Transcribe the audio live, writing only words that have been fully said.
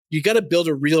you got to build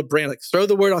a real brand. Like throw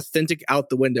the word authentic out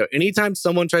the window. Anytime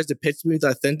someone tries to pitch me with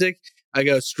authentic, I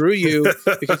go, screw you,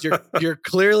 because you're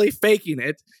clearly faking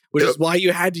it, which is why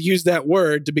you had to use that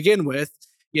word to begin with.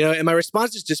 And my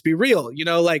response is just be real.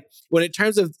 Like when in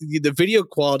terms of the video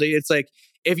quality, it's like,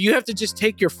 if you have to just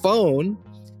take your phone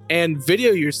and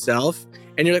video yourself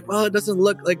and you're like, well, it doesn't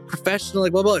look like professional,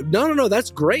 like blah, blah. No,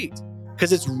 that's great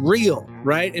because it's real,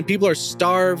 right? And people are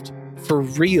starved for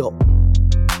real.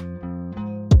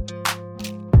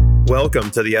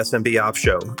 Welcome to the SMB Ops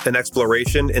Show, an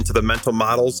exploration into the mental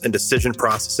models and decision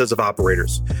processes of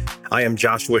operators. I am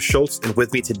Joshua Schultz, and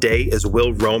with me today is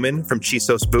Will Roman from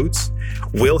Chisos Boots.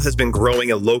 Will has been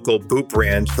growing a local boot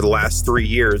brand for the last 3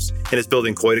 years and is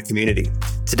building quite a community.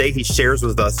 Today, he shares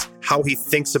with us how he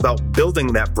thinks about building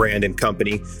that brand and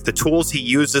company, the tools he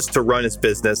uses to run his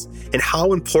business, and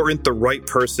how important the right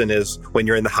person is when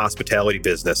you're in the hospitality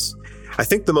business. I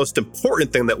think the most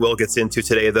important thing that Will gets into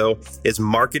today, though, is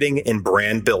marketing and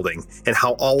brand building and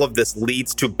how all of this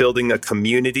leads to building a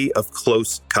community of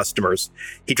close customers.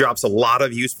 He drops a lot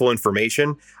of useful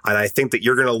information, and I think that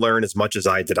you're going to learn as much as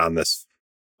I did on this.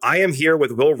 I am here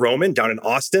with Will Roman down in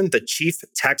Austin, the Chief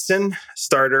Texan,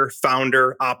 starter,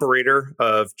 founder, operator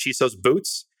of Chisos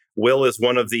Boots. Will is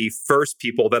one of the first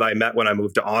people that I met when I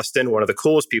moved to Austin, one of the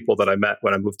coolest people that I met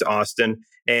when I moved to Austin,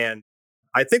 and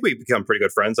I think we've become pretty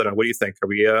good friends. I don't know. What do you think? Are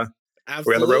we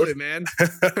Absolutely, on the road? Man.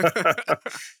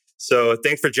 So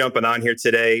thanks for jumping on here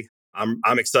today.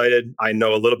 I'm excited. I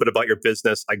know a little bit about your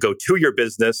business. I go to your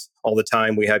business all the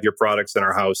time. We have your products in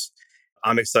our house.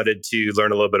 I'm excited to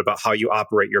learn a little bit about how you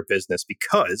operate your business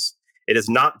because it is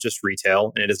not just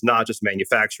retail and it is not just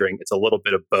manufacturing. It's a little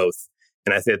bit of both.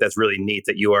 And I think that's really neat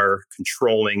that you are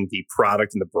controlling the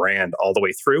product and the brand all the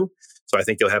way through. So I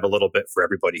think you'll have a little bit for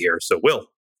everybody here. So Will,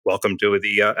 welcome to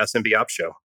the SMB Ops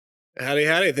Show.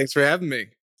 Howdy. Thanks for having me.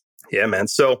 Yeah, man.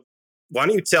 So why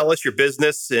don't you tell us your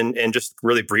business and just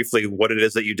really briefly what it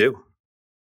is that you do?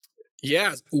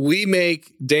 Yeah, we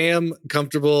make damn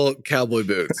comfortable cowboy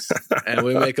boots. And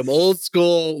we make them old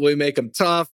school. We make them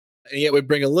tough. And yet we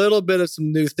bring a little bit of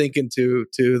some new thinking to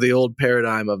the old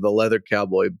paradigm of the leather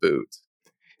cowboy boot.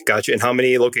 Gotcha. And how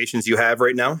many locations do you have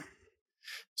right now?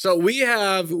 So we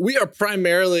are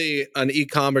primarily an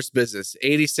e-commerce business.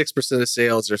 86% of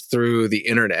sales are through the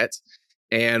internet.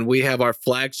 And we have our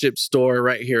flagship store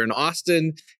right here in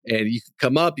Austin. And you can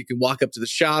come up, you can walk up to the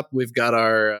shop. We've got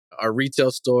our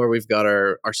retail store. We've got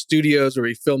our studios where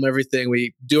we film everything.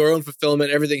 We do our own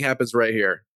fulfillment. Everything happens right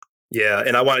here. Yeah,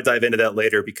 and I want to dive into that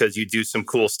later because you do some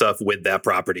cool stuff with that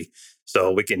property.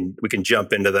 So we can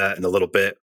jump into that in a little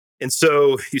bit. And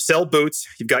so you sell boots,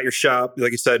 you've got your shop,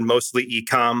 like you said, mostly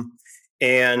e-com.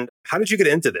 And how did you get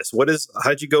into this? How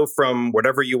did you go from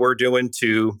whatever you were doing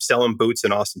to selling boots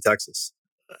in Austin, Texas?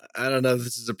 I don't know if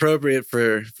this is appropriate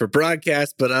for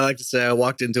broadcast, but I like to say I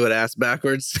walked into it ass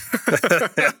backwards.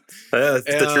 Yeah, that's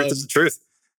the truth. It's the truth.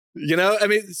 I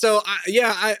mean, so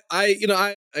I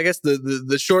guess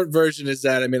the short version is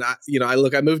that, I mean,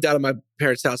 I moved out of my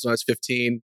parents' house when I was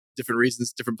 15, different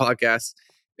reasons, different podcasts.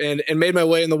 And made my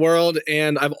way in the world.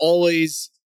 And I've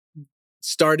always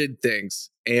started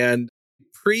things. And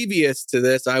previous to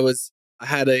this, I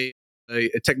had a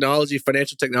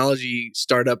financial technology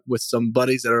startup with some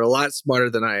buddies that are a lot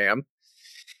smarter than I am.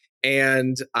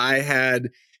 And I had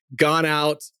gone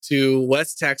out to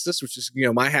West Texas, which is,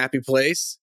 my happy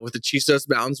place, with the Chisos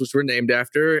Mountains, which were named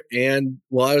after. And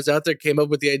while I was out there, came up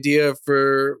with the idea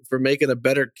for making a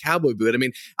better cowboy boot. I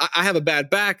mean, I have a bad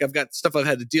back. I've got stuff I've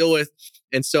had to deal with.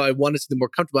 And so I wanted something more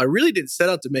comfortable. I really didn't set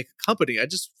out to make a company. I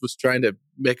just was trying to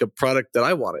make a product that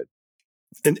I wanted.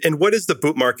 And what is the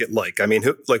boot market like? I mean,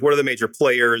 what are the major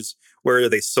players? Where are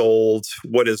they sold?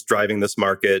 What is driving this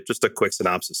market? Just a quick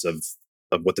synopsis of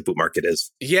what the boot market is.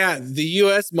 Yeah, the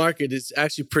U.S. market is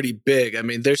actually pretty big. I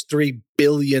mean, there's $3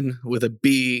 billion with a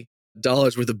B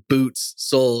dollars worth of boots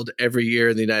sold every year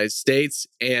in the United States,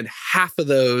 and half of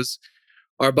those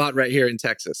are bought right here in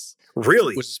Texas.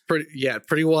 Really? Which is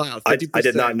pretty wild. 50%. I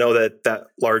did not know that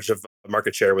large of a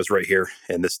market share was right here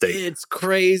in this state. It's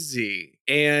crazy,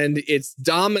 and it's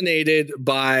dominated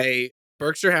by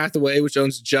Berkshire Hathaway, which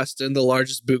owns Justin, the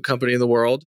largest boot company in the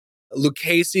world.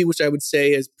 Lucchese, which I would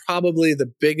say is probably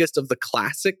the biggest of the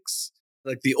classics,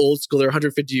 like the old school. They're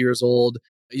 150 years old.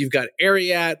 You've got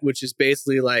Ariat, which is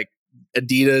basically like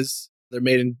Adidas. They're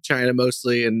made in China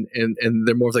mostly, and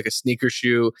they're more of like a sneaker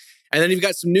shoe. And then you've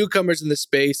got some newcomers in the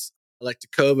space, like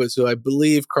Tecovas, who I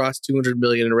believe crossed 200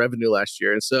 million in revenue last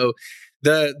year. And so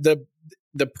the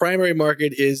primary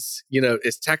market is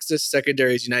Texas.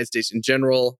 Secondary is United States in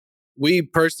general. We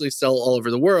personally sell all over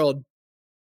the world.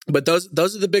 But those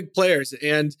are the big players,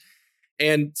 and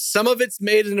And some of it's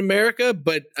made in America,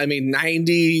 but I mean,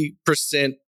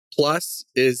 90% plus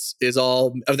is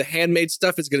all of the handmade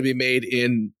stuff is going to be made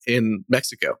in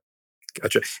Mexico.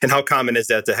 Gotcha. And how common is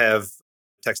that to have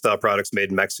textile products made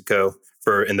in Mexico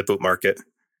for in the boot market?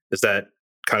 Is that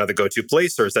kind of the go-to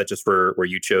place, or is that just where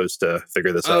you chose to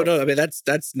figure this out? Oh no, I mean that's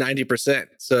 90%.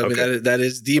 So I mean that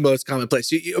is the most common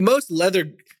place. Most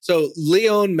leather. So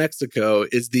León, Mexico,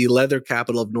 is the leather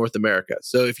capital of North America.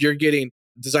 So if you're getting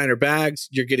designer bags,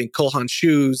 you're getting Kolhan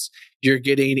shoes, you're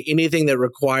getting anything that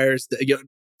requires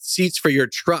seats for your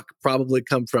truck probably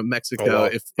come from Mexico,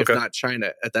 if not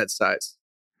China at that size.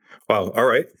 Wow. All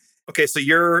right. Okay. So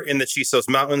you're in the Chisos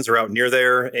Mountains or out near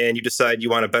there, and you decide you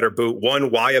want a better boot.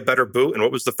 One, why a better boot? And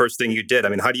what was the first thing you did? I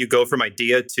mean, how do you go from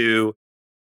idea to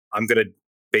I'm going to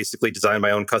basically design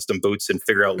my own custom boots and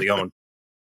figure out León?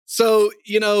 So,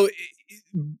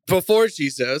 before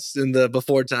Chisos, in the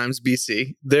before times,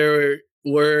 BC, there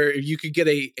were, you could get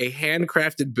a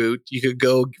handcrafted boot. You could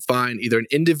go find either an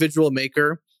individual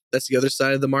maker, that's the other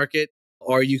side of the market,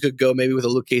 or you could go maybe with a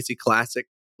Lucchese Classic,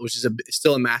 which is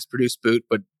still a mass-produced boot,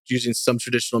 but using some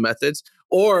traditional methods.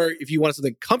 Or if you want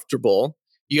something comfortable,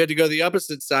 you had to go to the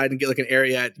opposite side and get like an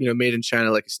Ariat, made in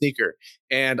China, like a sneaker.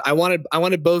 And I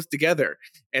wanted both together.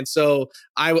 And so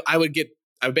I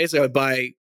would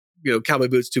buy, cowboy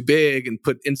boots too big and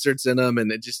put inserts in them.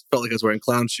 And it just felt like I was wearing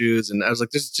clown shoes. And I was like,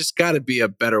 there's just got to be a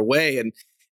better way.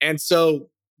 And so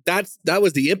that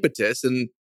was the impetus. And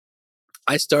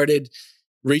I started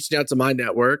reaching out to my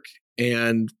network,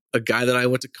 and a guy that I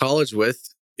went to college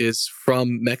with is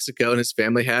from Mexico, and his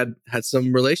family had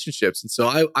some relationships. And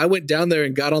so I went down there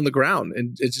and got on the ground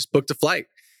and just booked a flight.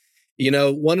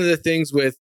 One of the things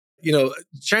with,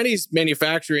 Chinese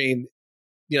manufacturing,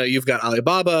 you've got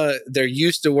Alibaba, they're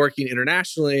used to working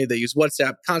internationally. They use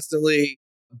WhatsApp constantly,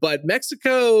 but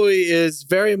Mexico is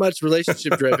very much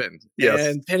relationship driven. Yes.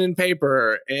 And pen and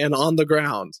paper and on the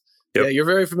ground. Yep. Yeah, you're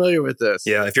very familiar with this.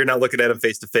 Yeah, if you're not looking at them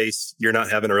face to face, you're not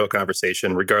having a real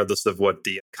conversation, regardless of what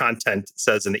the content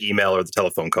says in the email or the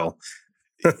telephone call.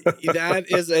 That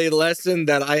is a lesson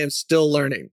that I am still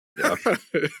learning. Yeah.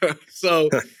 So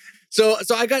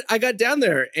I got down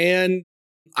there and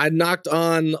I knocked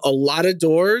on a lot of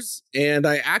doors, and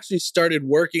I actually started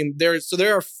working there. So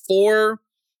there are 4.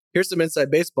 Here's some inside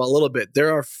baseball a little bit.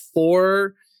 There are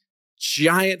 4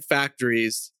 giant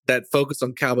factories that focus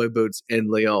on cowboy boots in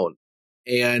León.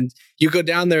 And you go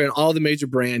down there and all the major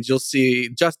brands, you'll see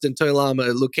Justin,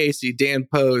 Toylama, Lucchese, Dan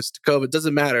Post, COVID,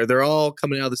 doesn't matter. They're all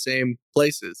coming out of the same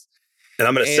places. And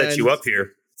I'm going to set you up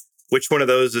here. Which one of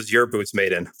those is your boots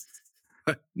made in?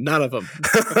 None of them.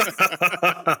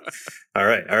 All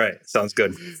right. Sounds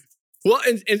good. Well,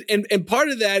 and part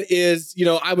of that is,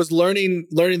 I was learning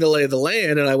the lay of the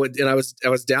land, and I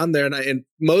was down there, and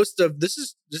most of this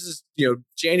is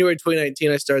January 2019.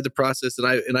 I started the process,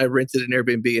 and I rented an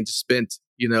Airbnb and just spent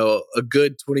a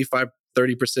good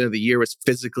 25-30% of the year was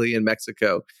physically in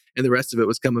Mexico, and the rest of it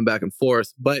was coming back and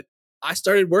forth. But I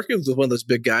started working with one of those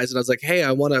big guys, and I was like, hey,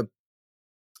 I want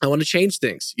to change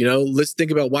things. Let's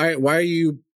think about why are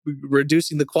you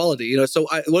reducing the quality, so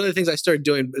one of the things I started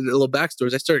doing, a little backstory,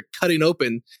 is I started cutting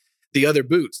open the other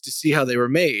boots to see how they were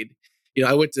made.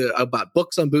 I bought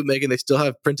books on boot making. They still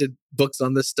have printed books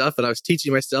on this stuff, and I was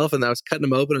teaching myself, and I was cutting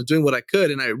them open. I was doing what I could,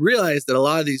 and I realized that a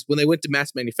lot of these, when they went to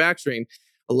mass manufacturing,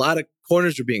 a lot of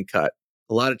corners were being cut,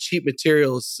 a lot of cheap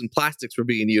materials and plastics were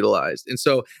being utilized, and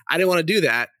so I didn't want to do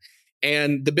that.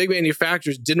 And the big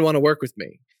manufacturers didn't want to work with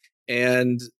me.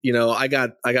 And, I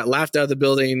got laughed out of the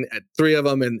building at 3 of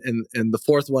them. And the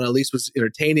 4th one at least was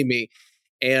entertaining me.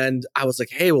 And I was like,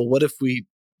 hey, well, what if we,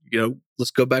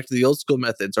 let's go back to the old school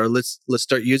methods, or let's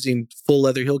start using full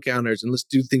leather heel counters, and let's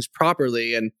do things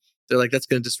properly. And they're like, that's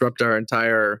going to disrupt our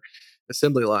entire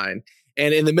assembly line.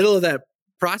 And in the middle of that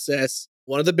process,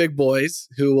 one of the big boys,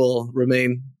 who will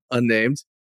remain unnamed,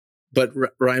 but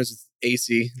rhymes with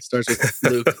AC, starts with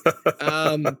Luke,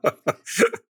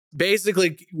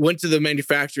 basically went to the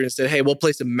manufacturer and said, hey, we'll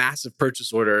place a massive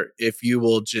purchase order if you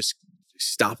will just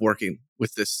stop working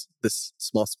with this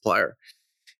small supplier.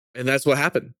 And that's what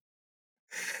happened.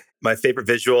 My favorite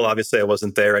visual, obviously I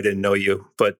wasn't there, I didn't know you,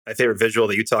 but my favorite visual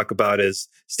that you talk about is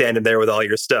standing there with all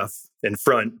your stuff in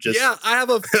front. Yeah, I have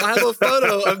a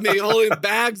photo of me holding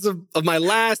bags of my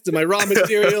last and my raw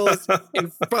materials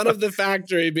in front of the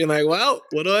factory, being like, well,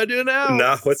 what do I do now?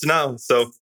 No, what's now?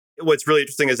 So what's really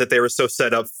interesting is that they were so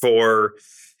set up for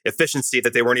efficiency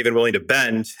that they weren't even willing to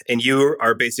bend. And you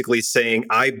are basically saying,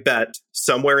 I bet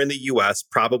somewhere in the US,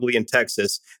 probably in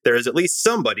Texas, there is at least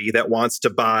somebody that wants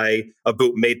to buy a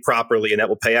boot made properly and that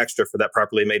will pay extra for that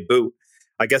properly made boot.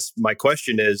 I guess my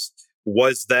question is,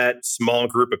 was that small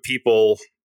group of people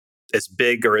as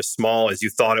big or as small as you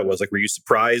thought it was? Like, were you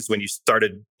surprised when you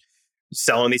started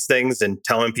selling these things and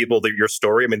telling people that your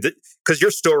story? I mean, because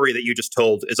your story that you just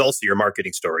told is also your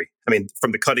marketing story. I mean,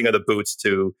 from the cutting of the boots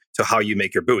to how you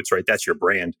make your boots, right? That's your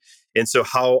brand. And so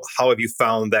how have you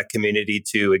found that community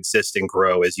to exist and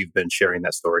grow as you've been sharing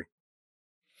that story?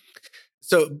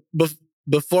 So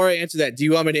before I answer that, do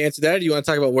you want me to answer that, or do you want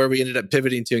to talk about where we ended up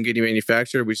pivoting to and getting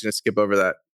manufactured? Or are we just going to skip over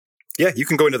that? Yeah, you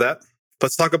can go into that.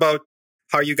 Let's talk about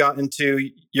how you got into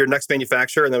your next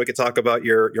manufacturer, and then we can talk about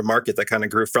your market that kind of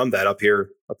grew from that up here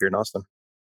in Austin.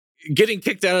 Getting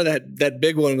kicked out of that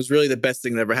big one was really the best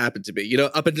thing that ever happened to me.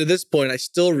 Up until this point, I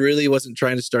still really wasn't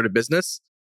trying to start a business.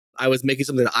 I was making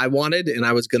something that I wanted, and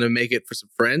I was going to make it for some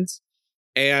friends.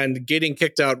 And getting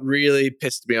kicked out really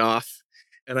pissed me off.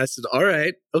 And I said, all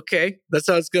right, okay, that's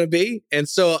how it's going to be. And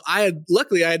so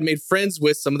luckily I had made friends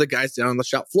with some of the guys down on the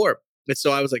shop floor. And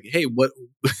so I was like, hey,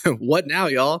 what now,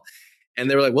 y'all? And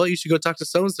they were like, well, you should go talk to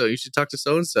so-and-so. You should talk to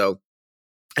so-and-so.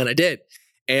 And I did.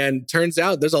 And turns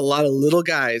out there's a lot of little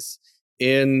guys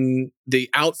in the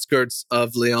outskirts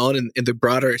of Leon and in the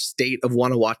broader state of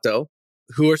Guanajuato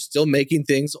who are still making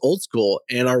things old school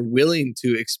and are willing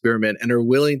to experiment and are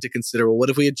willing to consider, well, what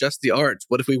if we adjust the arch?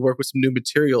 What if we work with some new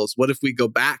materials? What if we go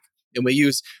back and we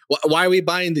use, why are we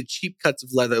buying the cheap cuts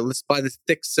of leather? Let's buy the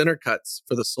thick center cuts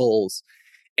for the soles.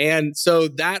 And so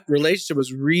that relationship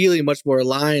was really much more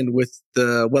aligned with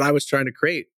what I was trying to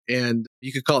create. And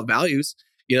you could call it values,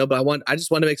 but I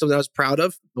just wanted to make something I was proud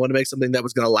of. I want to make something that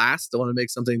was going to last. I want to make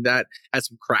something that had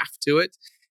some craft to it.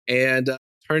 And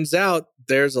turns out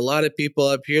there's a lot of people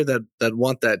up here that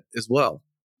want that as well.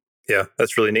 Yeah,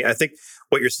 that's really neat. I think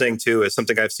what you're saying too is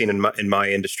something I've seen in my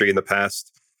industry in the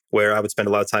past, where I would spend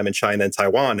a lot of time in China and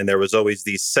Taiwan, and there was always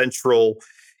these central,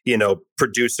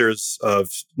 producers of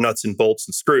nuts and bolts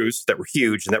and screws that were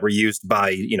huge and that were used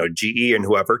by, GE and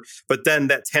whoever. But then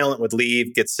that talent would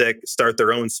leave, get sick, start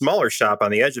their own smaller shop on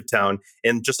the edge of town.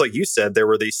 And just like you said, there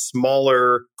were these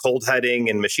smaller cold heading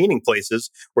and machining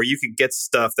places where you could get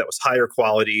stuff that was higher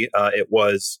quality. It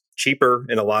was cheaper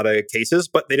in a lot of cases,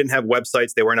 but they didn't have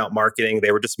websites. They weren't out marketing.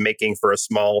 They were just making for a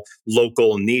small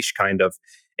local niche kind of.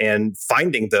 And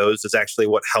finding those is actually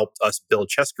what helped us build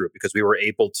Chess Group, because we were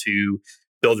able to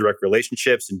build direct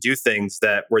relationships and do things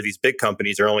that where these big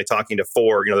companies are only talking to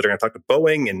four, they're going to talk to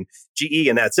Boeing and GE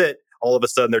and that's it. All of a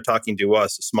sudden they're talking to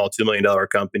us, a small $2 million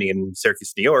company in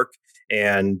Syracuse, New York.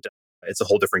 And it's a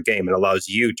whole different game. It allows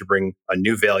you to bring a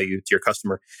new value to your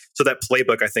customer. So that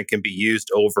playbook, I think, can be used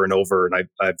over and over. And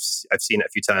I've seen it a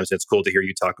few times, and it's cool to hear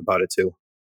you talk about it too.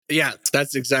 Yeah,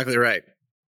 that's exactly right.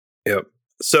 Yep.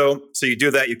 So you do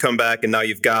that, you come back, and now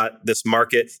you've got this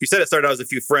market. You said it started out as a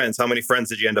few friends. How many friends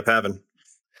did you end up having?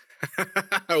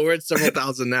 We're at several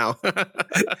thousand now.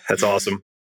 That's awesome.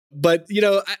 But,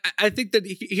 I think that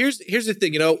here's the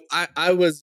thing. I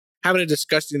was having a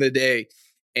discussion the other day,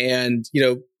 and,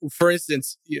 for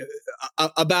instance,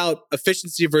 about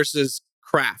efficiency versus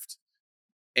craft.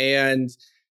 And,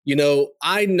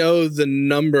 I know the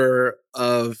number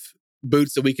of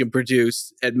boots that we can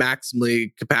produce at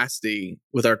maximally capacity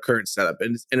with our current setup.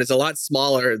 And it's a lot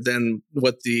smaller than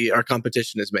what our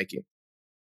competition is making.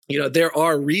 There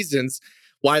are reasons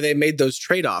why they made those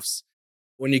trade-offs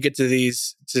when you get to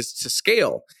these to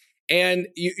scale. And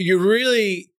you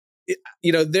really,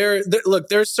 look,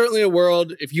 there's certainly a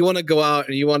world if you want to go out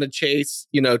and you want to chase,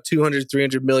 200,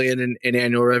 300 million in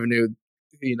annual revenue,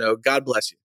 God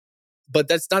bless you. But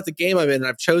that's not the game I'm in, and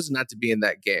I've chosen not to be in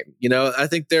that game. I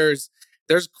think there's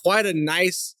quite a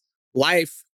nice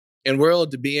life and world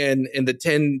to be in the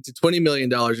 $10 to $20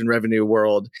 million in revenue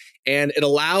world. And it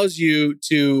allows you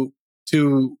to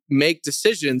make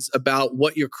decisions about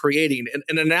what you're creating. And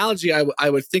an analogy I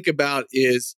would think about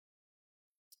is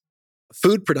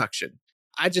food production.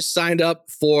 I just signed up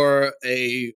for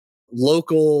a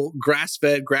local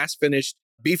grass-fed, grass-finished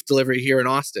beef delivery here in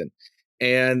Austin.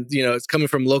 And, it's coming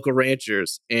from local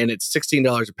ranchers, and it's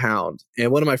 $16 a pound.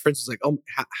 And one of my friends was like, oh,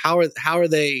 how are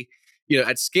they,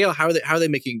 at scale, how are they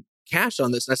making cash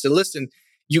on this? And I said, listen,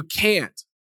 you can't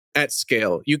at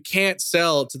scale. You can't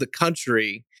sell to the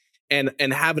country and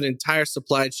have an entire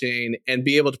supply chain and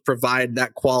be able to provide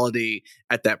that quality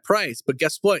at that price. But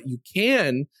guess what? You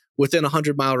can within a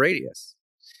 100-mile radius.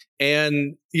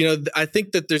 And, I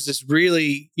think that there's this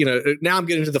really, now I'm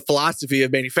getting into the philosophy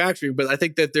of manufacturing, but I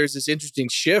think that there's this interesting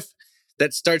shift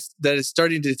that is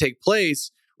starting to take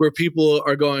place where people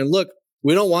are going, look,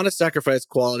 we don't want to sacrifice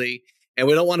quality, and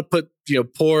we don't want to put,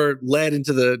 pour lead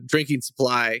into the drinking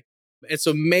supply. And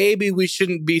so maybe we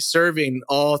shouldn't be serving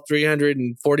all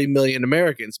 340 million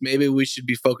Americans. Maybe we should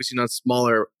be focusing on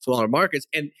smaller markets.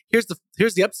 And here's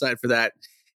the upside for that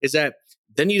is that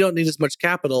then you don't need as much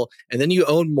capital, and then you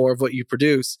own more of what you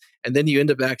produce, and then you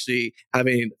end up actually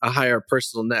having a higher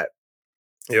personal net.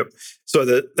 Yep. So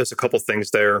there's a couple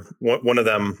things there. One of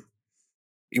them,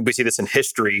 we see this in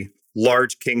history,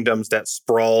 large kingdoms that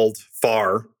sprawled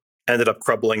far ended up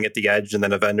crumbling at the edge and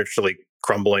then eventually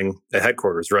crumbling at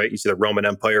headquarters, right? You see the Roman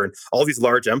Empire and all these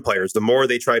large empires, the more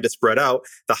they tried to spread out,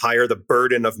 the higher the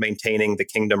burden of maintaining the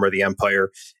kingdom or the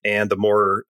empire, and the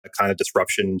more kind of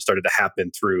disruption started to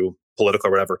happen through political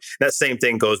or whatever. And that same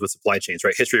thing goes with supply chains,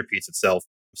 right? History repeats itself.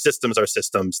 Systems are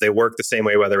systems. They work the same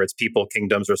way, whether it's people,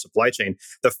 kingdoms, or supply chain.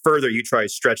 The further you try to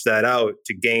stretch that out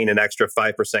to gain an extra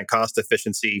 5% cost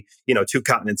efficiency, 2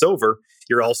 continents over,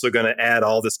 you're also going to add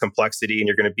all this complexity and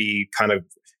you're going to be kind of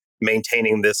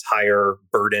maintaining this higher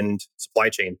burdened supply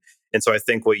chain. And so I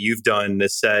think what you've done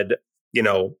is said,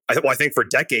 I think for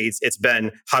decades, it's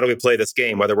been, how do we play this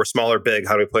game? Whether we're small or big,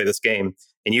 how do we play this game?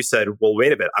 And you said, well,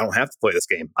 wait a bit, I don't have to play this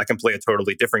game. I can play a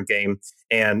totally different game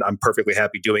and I'm perfectly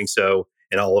happy doing so.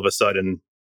 And all of a sudden,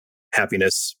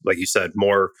 happiness, like you said,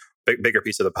 bigger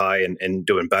piece of the pie and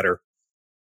doing better.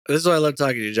 This is why I love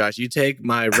talking to you, Josh. You take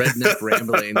my redneck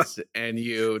ramblings and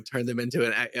you turn them into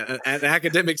an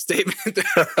academic statement.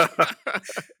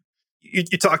 You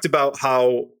talked about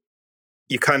how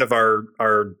you kind of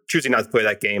are choosing not to play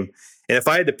that game. And if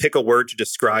I had to pick a word to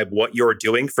describe what you're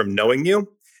doing from knowing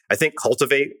you, I think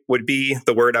cultivate would be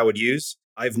the word I would use.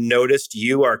 I've noticed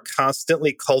you are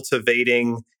constantly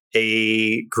cultivating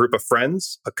a group of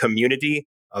friends, a community,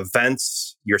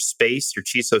 events, your space, your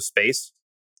CISO space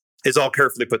is all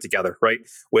carefully put together, right?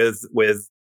 With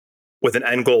an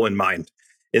end goal in mind.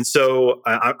 And so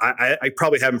I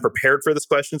probably haven't prepared for this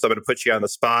question, so I'm going to put you on the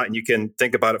spot and you can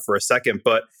think about it for a second.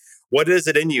 But what is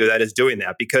it in you that is doing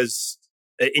that? Because,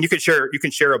 and you can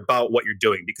share about what you're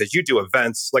doing, because you do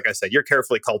events, like I said, you're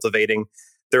carefully cultivating.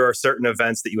 There are certain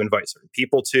events that you invite certain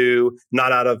people to,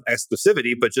 not out of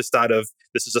exclusivity, but just out of,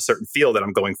 this is a certain feel that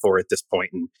I'm going for at this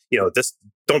point. And, this,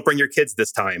 don't bring your kids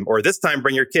this time, or this time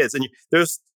bring your kids. And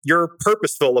you're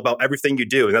purposeful about everything you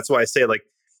do. And that's why I say, like,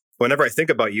 whenever I think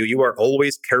about you, you are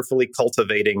always carefully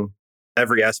cultivating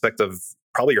every aspect of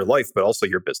probably your life, but also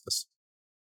your business.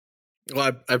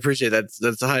 Well, I appreciate that.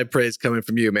 That's a high praise coming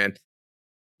from you, man.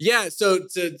 Yeah. So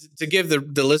to give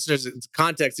the listeners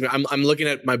context, I'm looking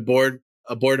at a board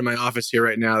in my office here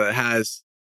right now that has,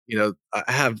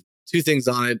 I have 2 things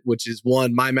on it, which is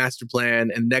one, my master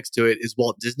plan, and next to it is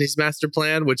Walt Disney's master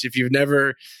plan, which if you've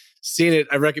never seen it,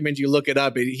 I recommend you look it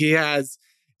up. He has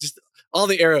just all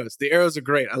the arrows. The arrows are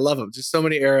great. I love them. Just so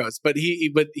many arrows. But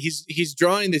he's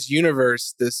drawing this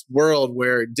universe, this world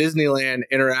where Disneyland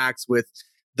interacts with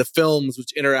the films,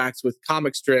 which interacts with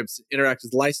comic strips, interacts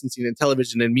with licensing and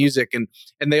television and music, and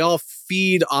they all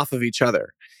feed off of each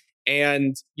other.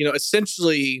 And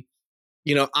essentially,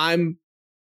 I'm,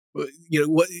 what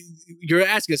you're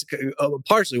asking is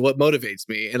partially what motivates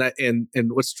me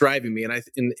and what's driving me, and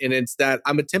it's that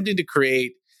I'm attempting to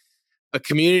create a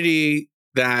community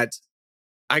that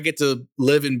I get to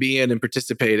live and be in and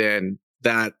participate in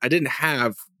that I didn't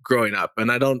have growing up,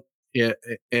 and I don't. Yeah,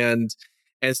 and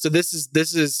so this is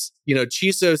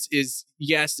CISOS is,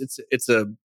 yes, it's a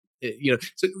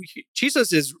so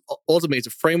CISOS is ultimately, it's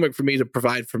a framework for me to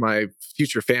provide for my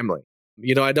future family.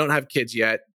 I don't have kids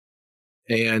yet,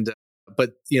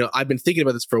 but I've been thinking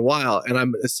about this for a while, and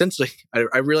I'm essentially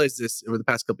I realized this over the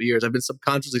past couple of years. I've been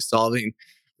subconsciously solving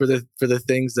for the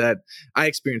things that I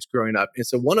experienced growing up, and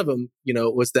so one of them,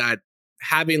 was that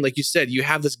having, like you said, you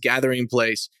have this gathering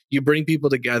place, you bring people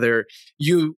together,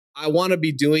 I want to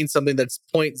be doing something that's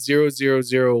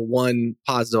 0.0001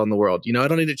 positive on the world. I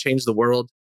don't need to change the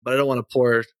world, but I don't want to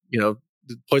pour,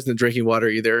 poison the drinking water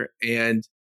either. And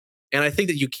I think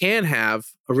that you can have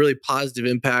a really positive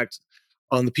impact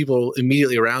on the people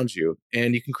immediately around you,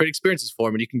 and you can create experiences for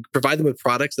them, and you can provide them with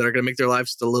products that are going to make their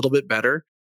lives just a little bit better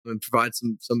and provide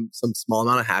some small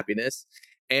amount of happiness.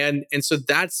 And so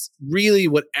that's really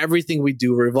what everything we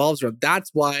do revolves around.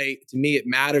 That's why, to me, it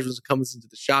matters when it comes into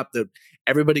the shop that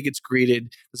everybody gets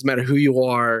greeted. Doesn't matter who you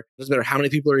are. Doesn't matter how many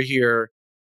people are here.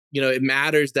 It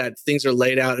matters that things are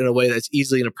laid out in a way that's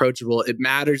easily and approachable. It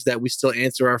matters that we still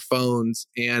answer our phones,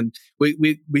 and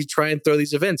we try and throw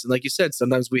these events. And like you said,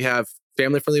 sometimes we have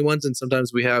family-friendly ones, and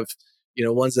sometimes we have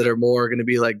ones that are more going to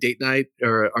be like date night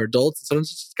or adults. And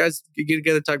sometimes just guys get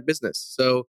together to talk business.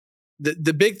 So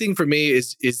the big thing for me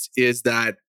is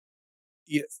that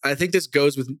I think this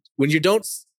goes with when you don't.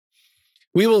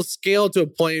 We will scale to a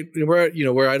point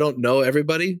where I don't know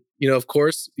everybody. Of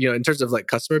course, in terms of like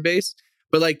customer base,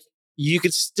 but like you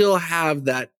could still have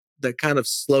that kind of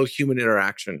slow human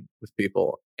interaction with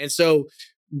people. And so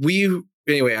we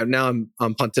anyway, I'm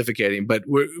pontificating, but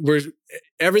we're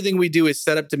everything we do is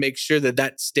set up to make sure that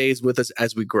that stays with us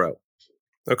as we grow.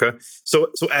 Okay. So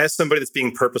as somebody that's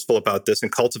being purposeful about this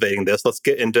and cultivating this, let's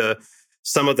get into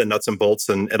some of the nuts and bolts,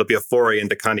 and it'll be a foray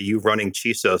into kind of you running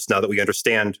Chisos now that we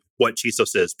understand what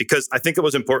Chisos is. Because I think it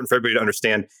was important for everybody to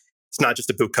understand it's not just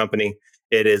a boot company.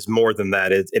 It is more than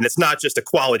that. And it's not just a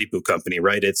quality boot company,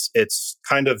 right? It's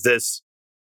kind of this,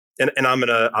 and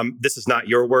this is not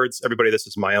your words, everybody, this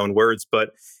is my own words,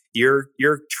 but you're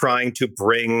trying to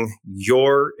bring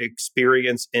your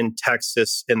experience in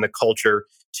Texas in the culture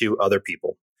to other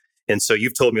people. And so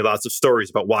you've told me lots of stories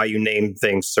about why you name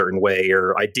things a certain way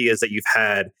or ideas that you've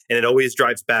had. And it always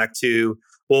drives back to,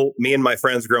 well, me and my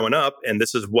friends growing up, and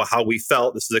this is how we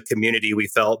felt. This is a community we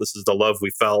felt. This is the love we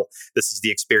felt. This is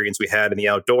the experience we had in the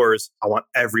outdoors. I want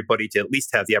everybody to at least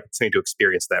have the opportunity to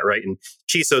experience that, right? And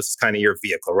Chisos is kind of your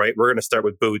vehicle, right? We're going to start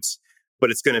with boots, but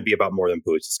it's going to be about more than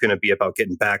boots. It's going to be about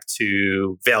getting back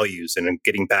to values and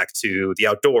getting back to the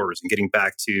outdoors and getting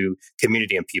back to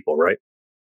community and people, right?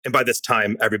 And by this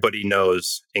time, everybody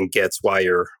knows and gets why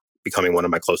you're becoming one of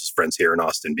my closest friends here in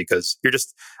Austin, because you're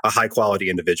just a high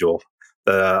quality individual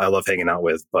that I love hanging out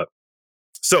with. But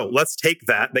so let's take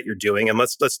that you're doing and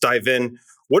let's dive in.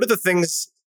 What are the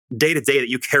things day to day that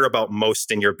you care about most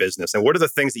in your business? And what are the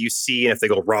things that you see, and if they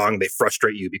go wrong, they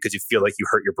frustrate you because you feel like you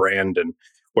hurt your brand? And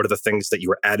what are the things that you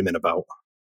were adamant about?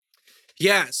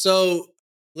 Yeah. So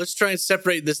let's try and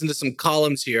separate this into some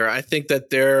columns here. I think that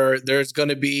there's going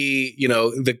to be,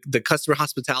 the customer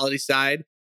hospitality side.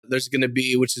 There's going to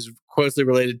be, which is closely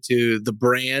related to the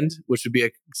brand, which would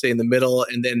be, say, in the middle.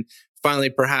 And then finally,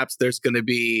 perhaps there's going to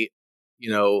be,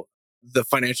 the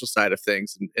financial side of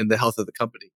things and the health of the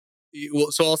company.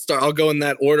 So I'll go in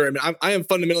that order. I mean, I am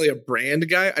fundamentally a brand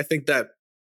guy. I think that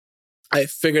I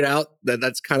figured out that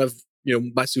that's kind of,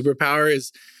 my superpower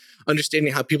is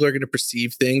understanding how people are going to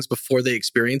perceive things before they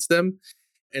experience them.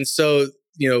 And so,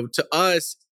 to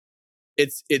us,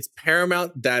 it's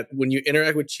paramount that when you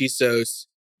interact with Chisos,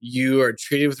 you are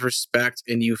treated with respect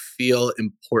and you feel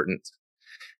important.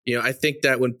 I think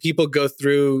that when people go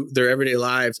through their everyday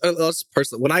lives,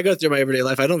 personally, when I go through my everyday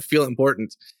life, I don't feel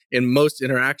important in most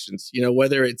interactions,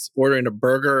 whether it's ordering a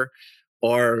burger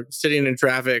or sitting in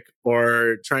traffic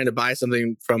or trying to buy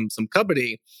something from some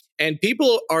company. And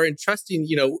people are entrusting,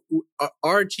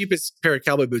 our cheapest pair of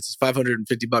cowboy boots is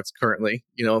 $550 currently.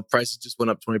 Prices just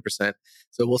went up 20%.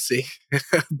 So we'll see.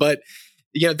 But,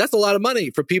 that's a lot of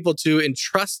money for people to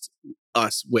entrust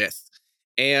us with.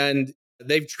 And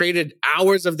they've traded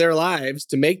hours of their lives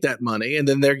to make that money, and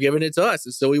then they're giving it to us.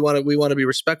 And so we want to be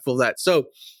respectful of that. So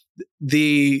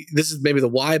this is maybe the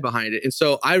why behind it. And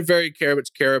so I very much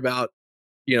care about,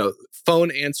 phone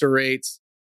answer rates,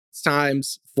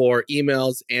 times for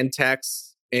emails and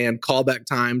texts, and callback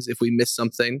times if we miss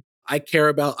something. I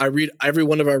read every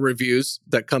one of our reviews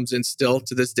that comes in still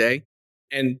to this day.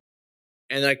 And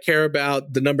I care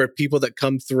about the number of people that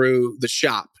come through the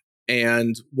shop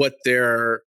and what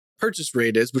their purchase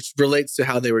rate is, which relates to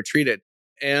how they were treated.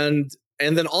 And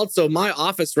then also my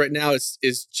office right now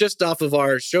is just off of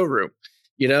our showroom,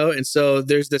 and so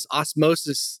there's this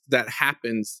osmosis that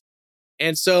happens.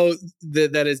 And so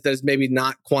that is maybe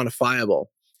not quantifiable.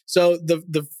 So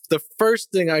the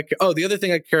first thing the other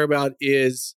thing I care about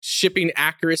is shipping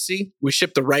accuracy. We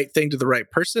ship the right thing to the right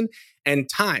person, and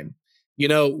time.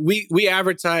 We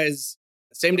advertise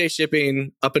same day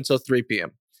shipping up until 3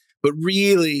 p.m. But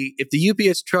really, if the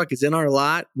UPS truck is in our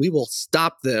lot, we will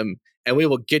stop them and we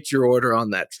will get your order on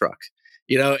that truck.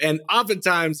 And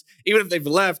oftentimes, even if they've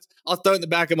left, I'll throw it in the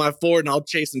back of my Ford and I'll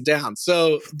chase them down.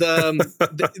 So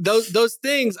those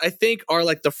things I think are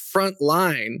like the front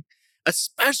line,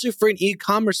 especially for an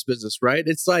e-commerce business, right?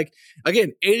 It's like,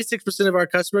 again, 86% of our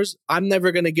customers, I'm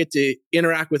never going to get to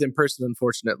interact with in person,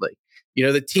 unfortunately.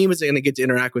 The team isn't going to get to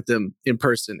interact with them in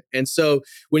person. And so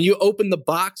when you open the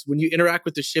box, when you interact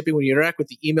with the shipping, when you interact with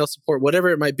the email support, whatever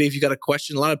it might be, if you got a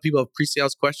question, a lot of people have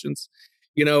pre-sales questions,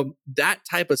 that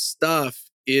type of stuff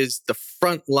is the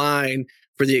front line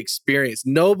for the experience.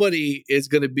 Nobody is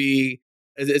going to be,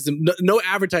 no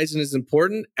advertising is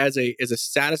important as a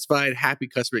satisfied, happy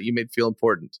customer that you made feel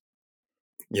important.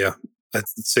 Yeah, I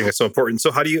think it's so important.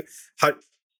 So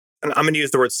and I'm going to use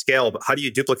the word scale, but how do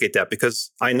you duplicate that? Because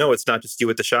I know it's not just you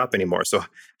at the shop anymore. So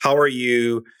how are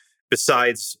you,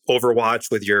 besides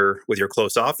Overwatch with your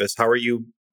close office, how are you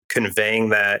conveying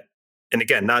that? And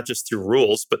again, not just through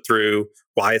rules, but through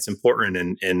why it's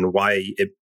important and why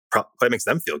it makes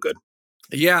them feel good.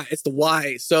 Yeah, it's the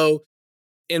why. So,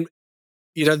 and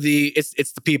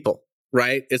it's the people,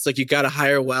 right? It's like you got to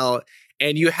hire well,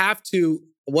 and you have to.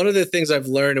 One of the things I've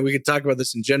learned, and we could talk about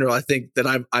this in general, I think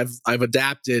that I've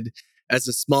adapted as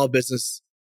a small business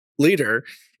leader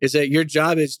is that your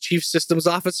job is chief systems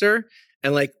officer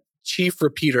and like chief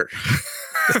repeater.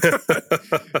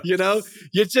 You know,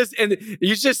 you just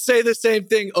say the same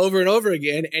thing over and over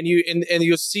again, and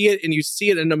you'll see it, and you see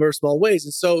it in a number of small ways.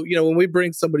 And so, when we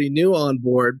bring somebody new on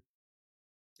board,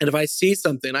 and if I see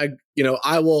something,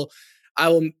 I will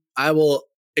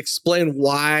explain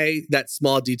why that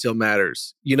small detail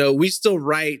matters. We still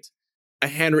write a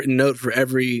handwritten note for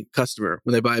every customer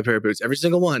when they buy a pair of boots. Every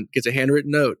single one gets a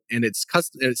handwritten note, and it's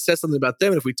custom, and it says something about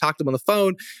them. And if we talk to them on the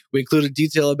phone, we include a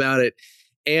detail about it.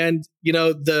 And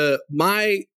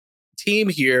my team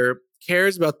here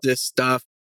cares about this stuff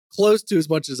close to as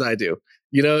much as I do.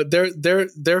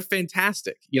 They're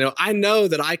fantastic. I know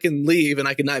that I can leave and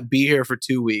I can not be here for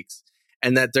 2 weeks,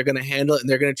 and that they're going to handle it and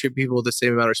they're going to treat people with the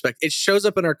same amount of respect. It shows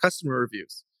up in our customer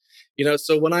reviews.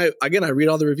 So when I read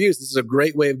all the reviews, this is a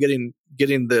great way of getting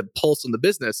the pulse on the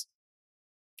business.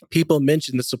 People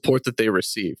mention the support that they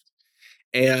received.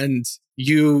 And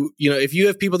if you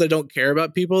have people that don't care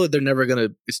about people, it's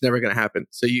never gonna happen.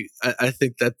 So I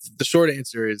think that the short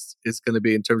answer is going to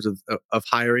be in terms of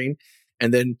hiring,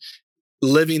 and then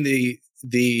living the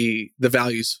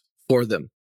values for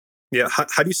them. Yeah.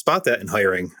 How do you spot that in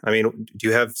hiring? I mean, do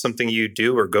you have something you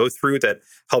do or go through that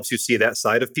helps you see that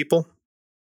side of people?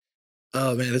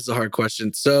 Oh man, this is a hard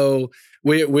question. So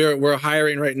we're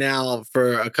hiring right now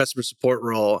for a customer support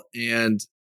role, and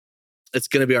it's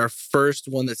going to be our first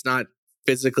one that's not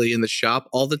physically in the shop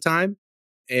all the time.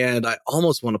 And I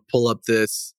almost want to pull up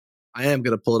this. I am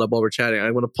going to pull it up while we're chatting.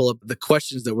 I want to pull up the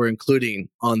questions that we're including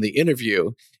on the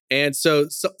interview. And so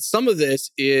some of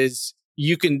this is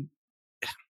you can,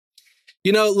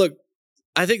 look,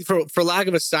 I think for lack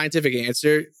of a scientific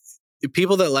answer,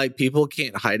 people that like people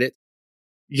can't hide it.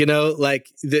 Like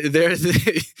does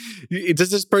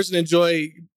this person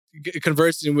enjoy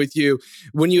conversing with you?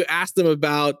 When you ask them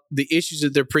about the issues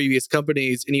of their previous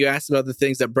companies, and you ask about the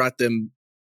things that brought them,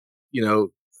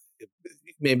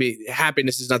 maybe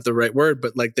happiness is not the right word,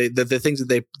 but like the things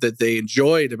that they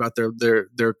enjoyed about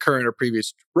their current or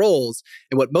previous roles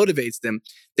and what motivates them,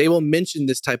 they will mention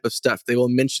this type of stuff. They will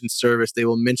mention service. They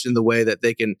will mention the way that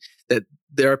that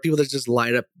there are people that just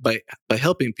light up by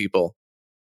helping people.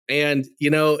 And,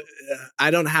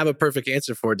 I don't have a perfect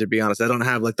answer for it, to be honest. I don't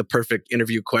have like the perfect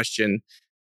interview question.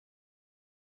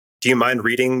 Do you mind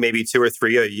reading maybe 2 or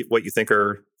 3 what you think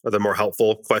are the more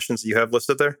helpful questions that you have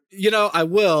listed there? I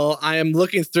will. I am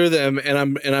looking through them, and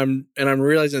I'm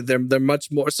realizing that they're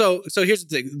much more. So here's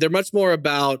the thing. They're much more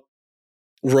about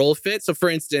role fit. So for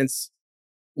instance,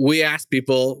 we ask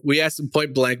them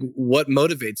point blank what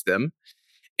motivates them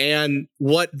and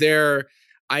what their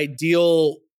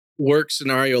ideal work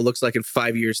scenario looks like in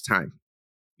 5 years' time.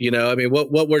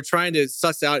 What we're trying to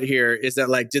suss out here is that,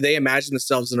 like, do they imagine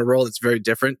themselves in a role that's very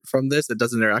different from this, that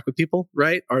doesn't interact with people,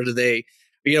 right? Or do they,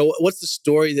 what's the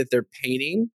story that they're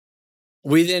painting?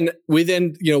 We then,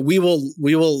 we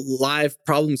will live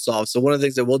problem solve. So one of the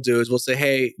things that we'll do is we'll say,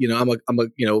 hey, I'm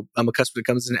a customer that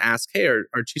comes in and asks, hey, are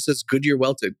cheeses Goodyear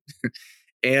welted?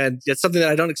 And it's something that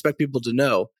I don't expect people to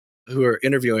know who are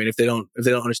interviewing if they don't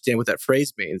understand what that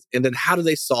phrase means. And then how do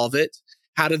they solve it?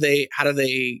 How do they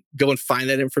go and find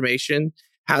that information?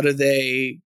 How do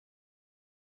they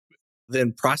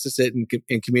then process it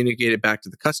and communicate it back to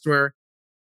the customer?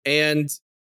 And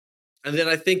then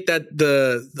I think that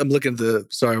I'm looking at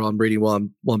while I'm reading while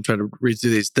I'm trying to read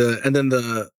through these.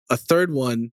 A third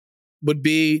one would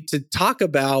be to talk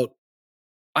about.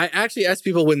 I actually ask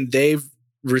people when they've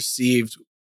received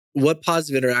what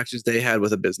positive interactions they had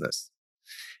with a business.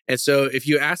 And so if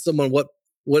you ask someone what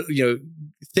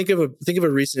think of a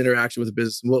recent interaction with a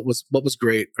business, what was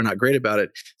great or not great about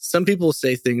it. Some people will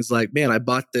say things like, man, I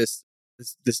bought this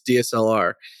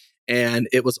DSLR and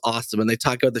it was awesome. And they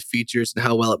talk about the features and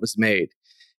how well it was made.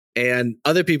 And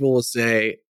other people will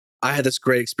say, I had this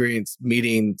great experience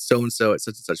meeting so-and-so at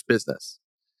such and such business.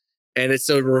 And it's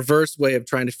a reverse way of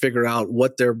trying to figure out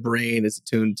what their brain is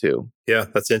attuned to. Yeah,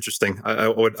 that's interesting. I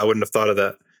wouldn't have thought of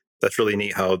that. That's really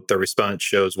neat how their response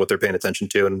shows what they're paying attention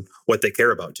to and what they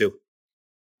care about too.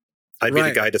 I'd be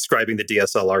the guy describing the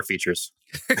DSLR features.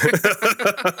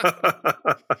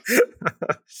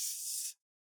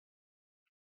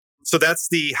 So that's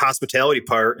the hospitality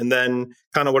part. And then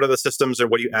kind of what are the systems or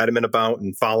what are you adamant about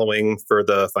and following for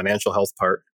the financial health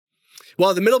part?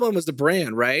 Well, the middle one was the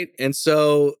brand, right? And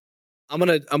so I'm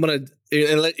gonna,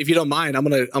 if you don't mind, I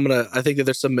think that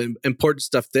there's some important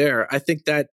stuff there. I think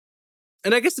that,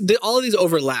 and I guess all of these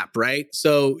overlap, right?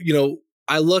 So,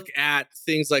 I look at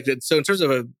things like that. So in terms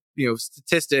of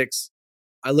statistics,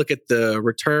 I look at the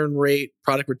return rate,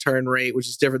 product return rate, which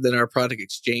is different than our product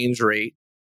exchange rate.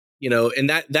 And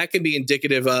that can be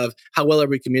indicative of how well are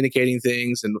we communicating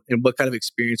things and what kind of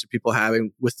experience are people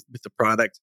having with the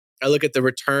product. I look at the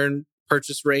return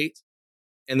purchase rate.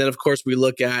 And then of course we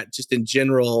look at just in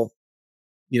general,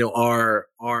 our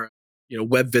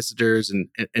web visitors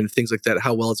and things like that.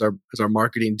 How well is our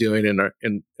marketing doing and our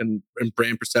and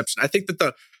brand perception? I think that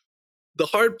the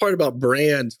hard part about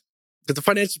brand, because the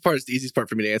financial part is the easiest part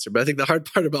for me to answer, but I think the hard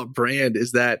part about brand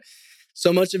is that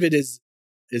so much of it is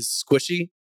squishy.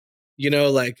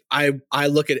 Like I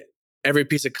look at every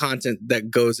piece of content that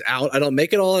goes out. I don't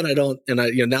make it all, and I don't, and I,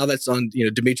 now that's on,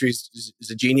 Dimitri's is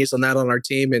a genius on that on our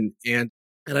team, and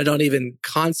I don't even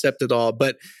concept it all,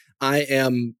 but I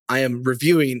am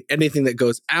reviewing anything that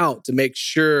goes out to make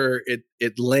sure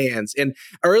it lands. And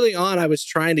early on, I was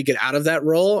trying to get out of that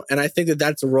role, and I think that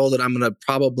that's a role that I'm going to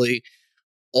probably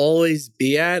always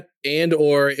be at, and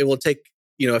or it will take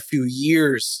a few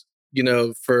years,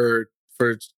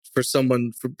 for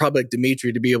someone, for probably like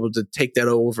Dimitri, to be able to take that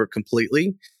over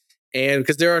completely. And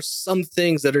because there are some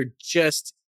things that are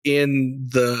just in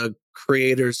the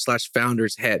creators /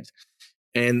 founders head,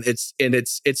 and it's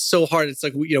so hard. It's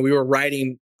like we were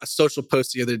writing a social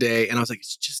post the other day, and I was like,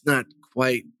 it's just not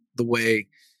quite the way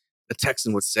a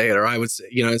Texan would say it, or I would say,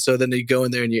 and so then you go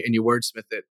in there and you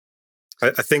wordsmith it.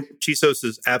 I think Chisos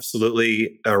is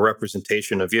absolutely a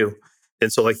representation of you.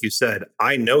 And so, like you said,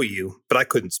 I know you, but I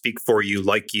couldn't speak for you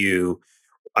like you.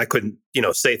 I couldn't,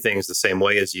 say things the same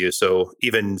way as you. So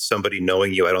even somebody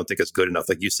knowing you, I don't think is good enough.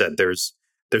 Like you said, there's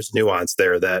nuance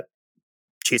there that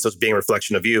Chisos being a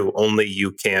reflection of you, only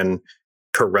you can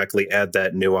correctly add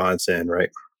that nuance in,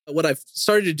 right? What I've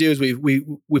started to do is we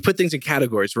put things in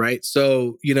categories, right?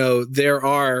 So, there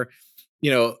are,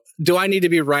 do I need to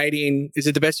be writing? Is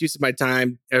it the best use of my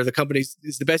time, or the company's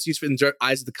is the best use for the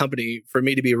eyes of the company for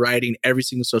me to be writing every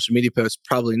single social media post?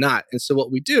 Probably not. And so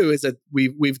what we do is that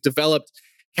we've developed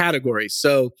categories.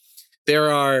 So there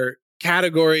are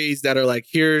categories that are like,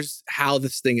 here's how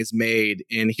this thing is made,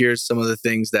 and here's some of the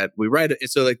things that we write. And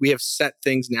so like we have set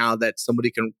things now that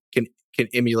somebody can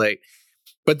emulate.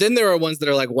 But then there are ones that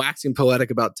are like waxing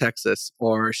poetic about Texas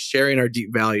or sharing our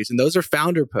deep values. And those are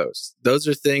founder posts. Those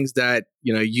are things that,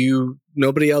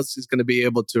 nobody else is going to be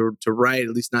able to write,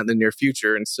 at least not in the near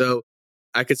future. And so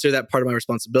I consider that part of my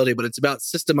responsibility, but it's about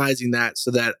systemizing that so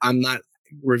that I'm not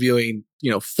reviewing,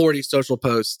 40 social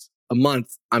posts a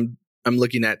month. I'm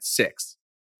looking at 6.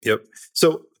 Yep.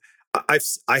 So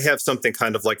I have something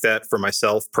kind of like that for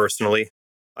myself personally.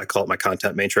 I call it my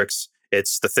content matrix.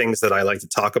 It's the things that I like to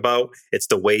talk about. It's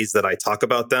the ways that I talk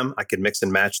about them. I can mix and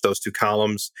match those 2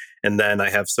 columns. And then I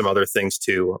have some other things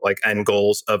too, like end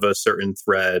goals of a certain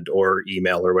thread or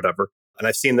email or whatever. And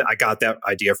I've seen that I got that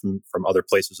idea from other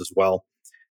places as well.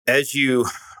 As you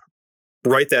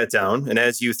write that down, and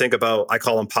as you think about, I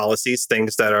call them policies,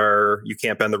 things that are, you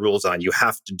can't bend the rules on. You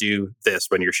have to do this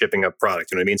when you're shipping a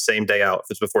product. You know what I mean? Same day out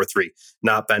if it's before 3.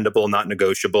 Not bendable, not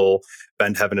negotiable,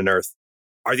 bend heaven and earth.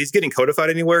 Are these getting codified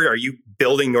anywhere? Are you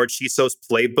building your Chisos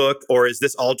playbook, or is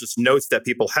this all just notes that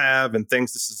people have and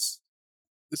things?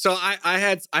 So I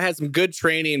had some good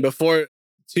training before.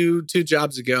 Two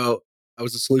jobs ago, I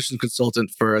was a solutions consultant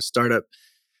for a startup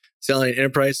selling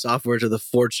enterprise software to the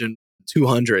Fortune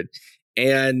 200.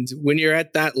 And when you're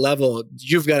at that level,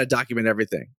 you've got to document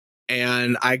everything.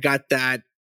 And I got that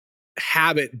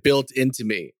habit built into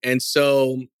me. And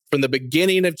so from the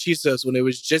beginning of Chisos, when it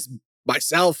was just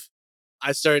myself,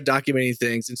 I started documenting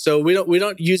things. And so we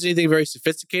don't use anything very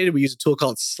sophisticated. We use a tool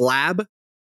called Slab.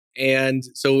 And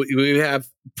so we have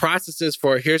processes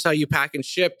for, here's how you pack and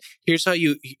ship. Here's how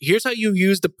you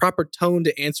use the proper tone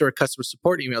to answer a customer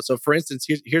support email. So for instance,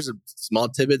 here's a small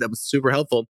tidbit that was super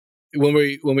helpful. When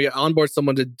we onboard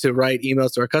someone to write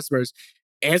emails to our customers,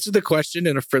 answer the question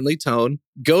in a friendly tone,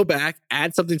 go back,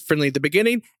 add something friendly at the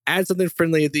beginning, add something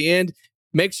friendly at the end,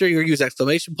 make sure you use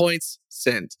exclamation points,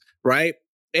 send, right?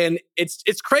 And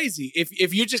it's crazy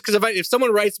if you just, because if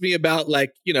someone writes me about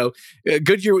like,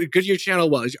 Goodyear channel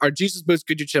well, are Jesus boots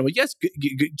Goodyear channel well? Yes,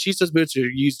 Jesus boots are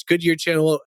used Goodyear channel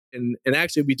well, and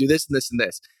actually we do this and this and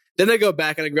this. Then I go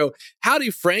back and I go, howdy,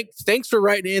 Frank. Thanks for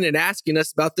writing in and asking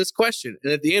us about this question.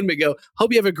 And at the end we go,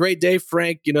 hope you have a great day,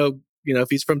 Frank. If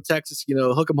he's from Texas,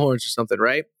 hook 'em horns or something,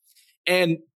 right?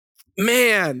 And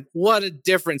man, what a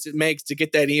difference it makes to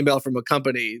get that email from a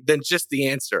company than just the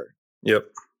answer. Yep,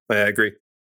 I agree.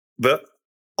 But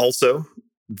also,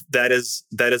 that is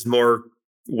more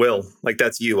Will. Like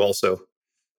that's you also.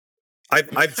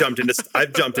 I've jumped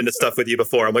into stuff with you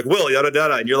before. I'm like, Will, yada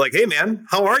yada, and you're like, hey man,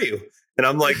 how are you? And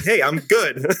I'm like, hey, I'm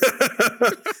good.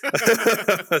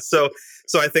 So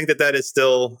I think that is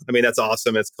still, I mean, that's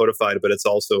awesome. It's codified, but it's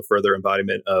also further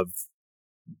embodiment of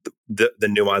the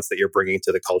nuance that you're bringing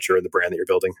to the culture and the brand that you're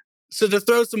building. So to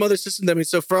throw some other systems, I mean,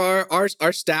 so for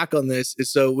our stack on this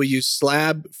is, so we use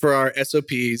Slab for our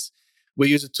SOPs. We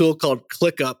use a tool called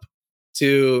ClickUp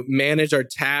to manage our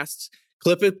tasks.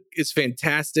 ClickUp is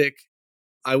fantastic.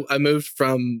 I moved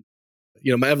from,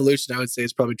 my evolution, I would say,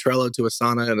 is probably Trello to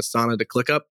Asana and Asana to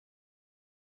ClickUp.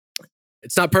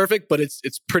 It's not perfect, but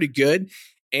it's pretty good.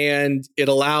 And it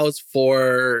allows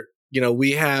for,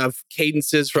 we have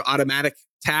cadences for automatic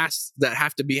tasks that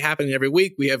have to be happening every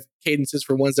week. We have cadences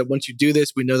for ones that once you do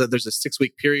this, we know that there's a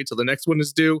 6-week period till the next one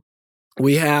is due.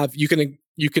 We have,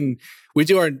 we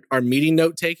do our meeting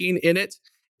note taking in it.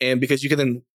 And because you can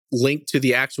then link to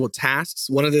the actual tasks.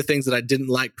 One of the things that I didn't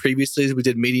like previously is we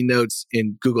did meeting notes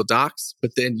in Google Docs,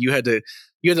 but then you had to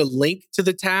link to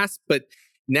the task. But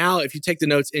now if you take the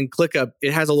notes in ClickUp,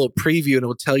 it has a little preview and it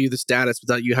will tell you the status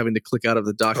without you having to click out of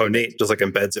the document. Oh, neat. Just like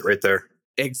embeds it right there.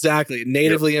 Exactly. It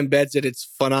natively embeds it. It's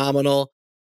phenomenal.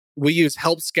 We use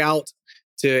Help Scout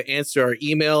to answer our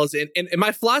emails. And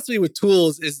my philosophy with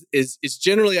tools is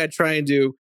generally I try and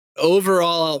do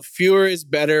overall fewer is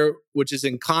better, which is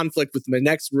in conflict with my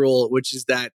next rule, which is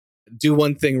that do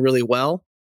one thing really well.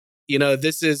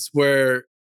 This is where,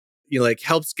 like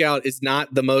Help Scout is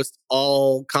not the most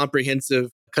all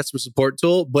comprehensive customer support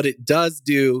tool, but it does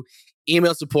do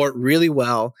email support really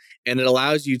well. And it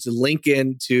allows you to link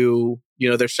into,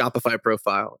 their Shopify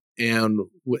profile. And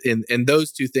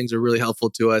those two things are really helpful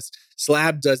to us.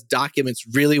 Slab does documents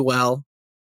really well.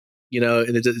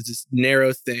 And it's this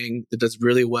narrow thing that does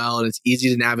really well, and it's easy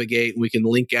to navigate. We can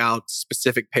link out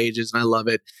specific pages, and I love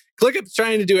it. ClickUp's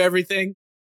trying to do everything,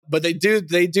 but they do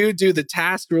the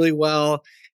task really well,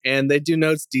 and they do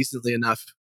notes decently enough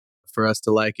for us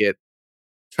to like it.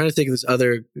 Trying to think of this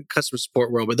other customer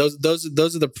support world, but those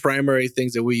are the primary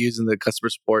things that we use in the customer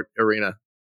support arena.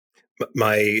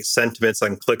 My sentiments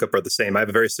on ClickUp are the same. I have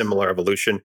a very similar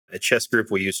evolution. At Chess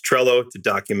Group, we use Trello to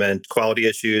document quality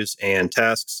issues and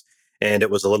tasks. And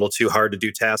it was a little too hard to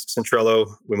do tasks in Trello.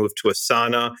 We moved to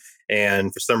Asana,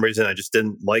 and for some reason, I just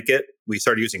didn't like it. We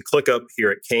started using ClickUp here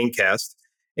at Canecast,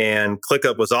 and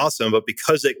ClickUp was awesome, but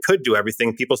because it could do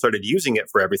everything, people started using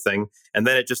it for everything. And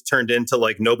then it just turned into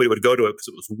like nobody would go to it because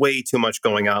it was way too much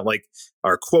going on. Like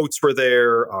our quotes were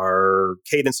there, our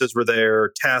cadences were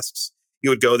there, tasks. You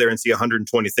would go there and see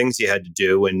 120 things you had to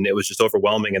do, and it was just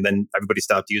overwhelming. And then everybody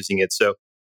stopped using it. So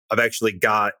I've actually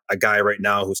got a guy right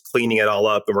now who's cleaning it all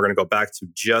up, and we're going to go back to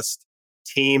just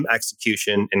team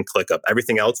execution and ClickUp.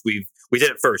 Everything else, we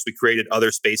did it first. We created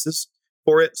other spaces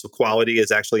for it. So quality is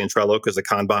actually in Trello because the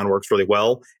Kanban works really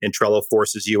well, and Trello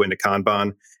forces you into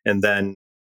Kanban. And then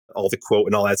all the quote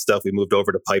and all that stuff, we moved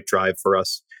over to Pipedrive for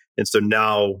us. And so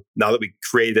now that we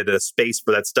created a space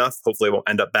for that stuff, hopefully it won't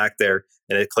end up back there.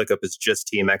 And ClickUp is just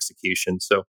team execution.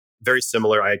 So very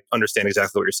similar. I understand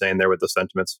exactly what you're saying there with the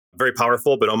sentiments. Very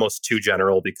powerful, but almost too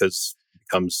general because it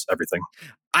becomes everything.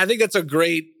 I think that's a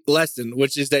great lesson,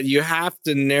 which is that you have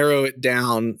to narrow it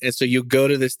down. And so you go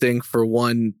to this thing for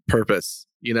one purpose,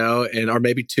 or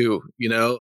maybe two,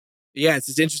 Yeah,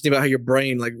 it's interesting about how your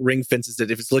brain like ring fences it.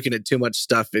 If it's looking at too much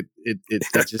stuff,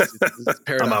 it's a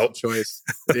paradox choice.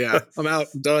 Yeah, I'm out.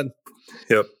 I'm done.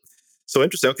 Yep. So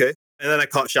interesting. Okay. And then I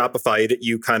caught Shopify.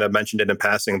 You kind of mentioned it in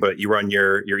passing, but you run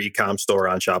your e-com store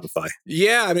on Shopify.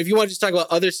 Yeah. I mean, if you want to just talk about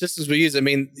other systems we use, I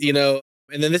mean,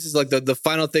 and then this is like the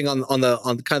final thing on kind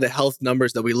of the health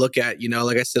numbers that we look at.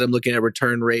 Like I said, I'm looking at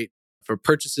return rate for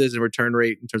purchases and return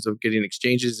rate in terms of getting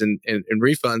exchanges and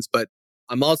refunds. But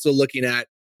I'm also looking at,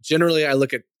 generally, I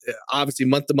look at obviously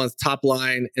month-to-month top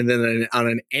line, and then on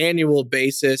an annual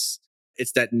basis,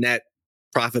 it's that net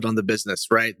profit on the business,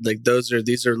 right? Like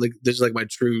these are like my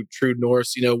true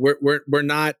north. We're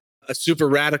not a super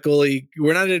radically,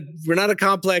 we're not a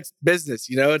complex business.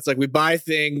 It's like we buy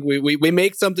thing, we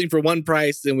make something for one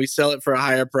price, and we sell it for a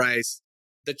higher price.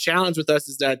 The challenge with us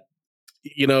is that,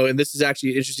 and this is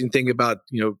actually an interesting thing about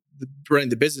running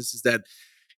the business, is that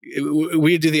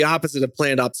we do the opposite of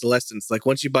planned obsolescence. Like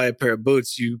once you buy a pair of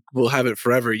boots, you will have it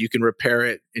forever. You can repair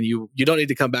it, and you don't need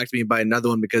to come back to me and buy another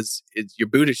one because your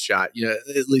boot is shot.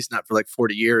 At least not for like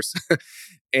 40 years.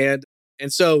 And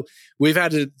so we've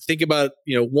had to think about,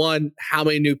 one, how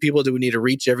many new people do we need to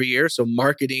reach every year? So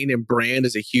marketing and brand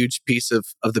is a huge piece of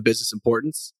the business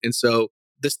importance. And so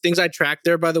the things I track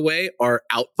there, by the way, are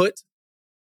output,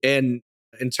 and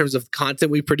in terms of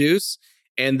content we produce,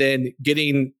 and then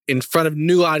getting in front of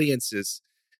new audiences.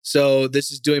 So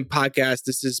this is doing podcasts.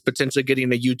 This is potentially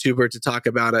getting a YouTuber to talk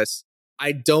about us.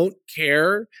 I don't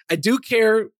care. I do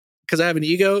care because I have an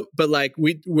ego, but like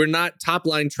we're not top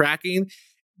line tracking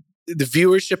the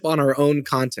viewership on our own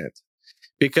content,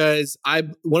 because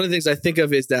one of the things I think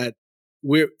of is that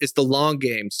it's the long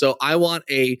game. So I want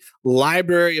a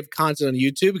library of content on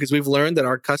YouTube because we've learned that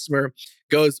our customer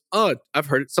goes, oh, I've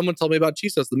heard it. Someone told me about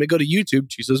Chisos. Let me go to YouTube,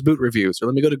 Chisos boot reviews, or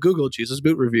let me go to Google, Chisos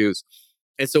boot reviews.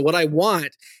 And so what I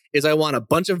want is I want a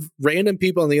bunch of random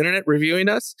people on the internet reviewing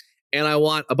us. And I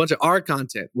want a bunch of our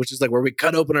content, which is like where we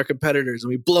cut open our competitors and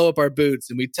we blow up our boots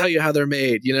and we tell you how they're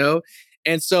made, you know?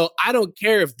 And so I don't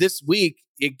care if this week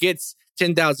it gets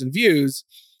 10,000 views.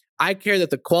 I care that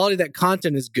the quality of that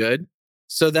content is good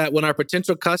so that when our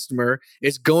potential customer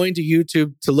is going to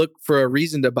YouTube to look for a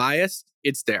reason to buy us,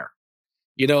 it's there.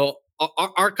 You know,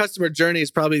 our customer journey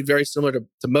is probably very similar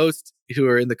to most who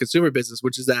are in the consumer business,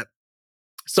 which is that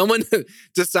someone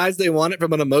decides they want it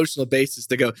from an emotional basis.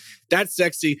 They go, that's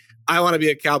sexy. I want to be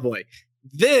a cowboy.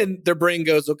 Then their brain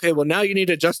goes, okay, well, now you need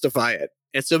to justify it.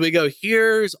 And so we go,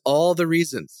 here's all the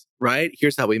reasons, right?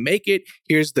 Here's how we make it.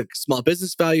 Here's the small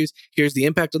business values. Here's the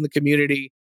impact on the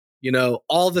community, you know,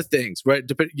 all the things, right?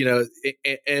 You know,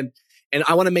 and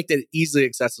I want to make that easily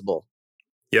accessible.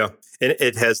 Yeah. And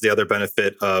it has the other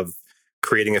benefit of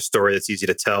creating a story that's easy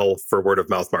to tell for word of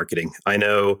mouth marketing. I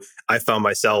know I found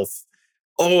myself,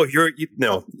 oh,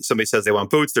 somebody says they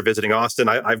want boots. They're visiting Austin.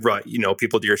 I've brought,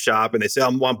 people to your shop and they say, I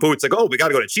want boots. I go, oh, we got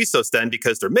to go to Chisos then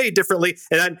because they're made differently.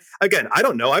 And again, I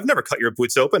don't know. I've never cut your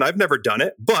boots open. I've never done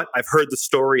it, but I've heard the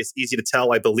story. It's easy to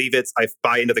tell. I believe it. I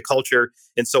buy into the culture.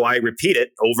 And so I repeat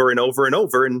it over and over and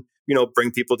over and,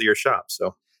 bring people to your shop.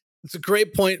 So it's a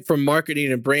great point from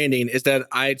marketing and branding is that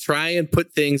I try and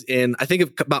put things in, I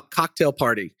think about cocktail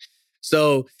party.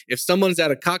 So if someone's at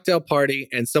a cocktail party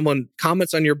and someone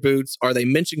comments on your boots or they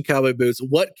mention cowboy boots,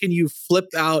 what can you flip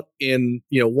out in,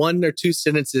 one or two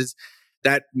sentences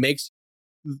that makes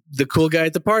the cool guy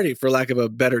at the party, for lack of a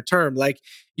better term? Like,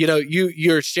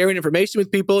 you're sharing information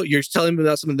with people, you're telling them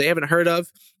about something they haven't heard of,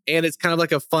 and it's kind of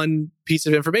like a fun piece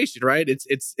of information, right?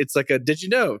 It's like a did you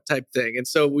know type thing. And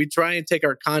so we try and take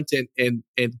our content and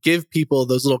give people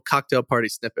those little cocktail party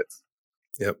snippets.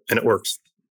 Yep, and it works.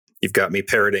 You've got me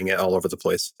parroting it all over the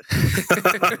place.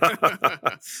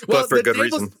 But for good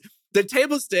reason. The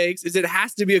table stakes is it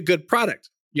has to be a good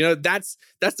product. That's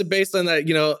the baseline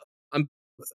that, I'm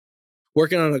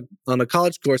working on a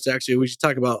college course, actually, we should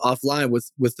talk about offline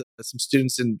with some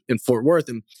students in Fort Worth.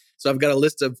 And so I've got a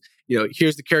list of,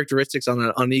 here's the characteristics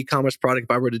on an e-commerce product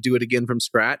if I were to do it again from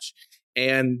scratch.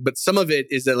 But some of it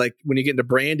is that, like, when you get into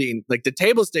branding, like the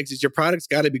table stakes is your product's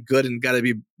got to be good and got to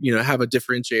be, have a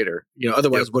differentiator.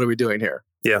 Otherwise, What are we doing here?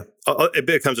 Yeah, it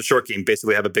becomes a short game.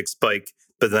 Basically, have a big spike,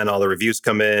 but then all the reviews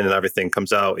come in and everything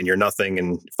comes out, and you're nothing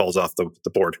and falls off the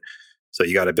board. So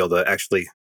you got to be able to actually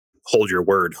hold your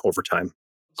word over time.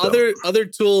 So. Other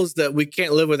tools that we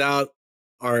can't live without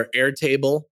are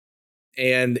Airtable.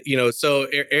 And, so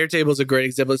Airtable is a great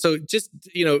example. So just,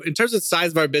 in terms of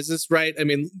size of our business, right? I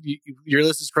mean, your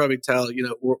listeners probably tell,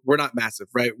 we're not massive,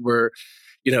 right? We're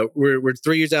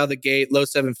 3 years out of the gate, low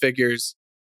seven figures.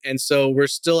 And so we're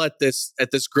still at this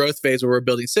growth phase where we're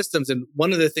building systems. And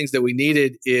one of the things that we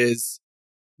needed is,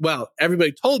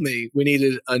 everybody told me we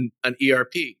needed an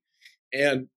ERP,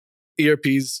 and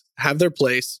ERPs have their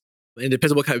place. And it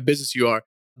depends on what kind of business you are,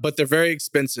 but they're very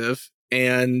expensive.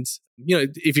 And,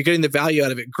 if you're getting the value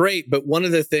out of it, great. But one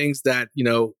of the things that,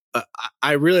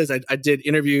 I realized I did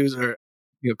interviews or,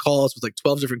 calls with like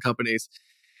 12 different companies.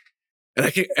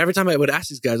 And every time I would ask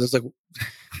these guys, I was like,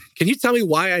 can you tell me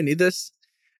why I need this?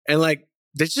 And like,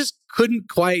 they just couldn't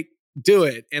quite do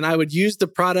it. And I would use the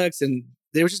products and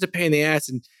they were just a pain in the ass.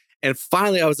 And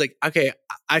finally I was like, okay,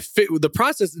 the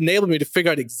process enabled me to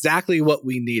figure out exactly what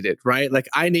we needed, right? Like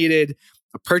I needed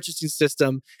a purchasing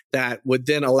system that would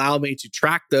then allow me to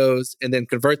track those and then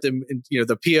convert them into,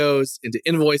 the POs into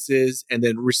invoices and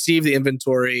then receive the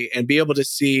inventory and be able to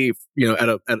see,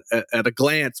 at a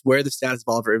glance where the status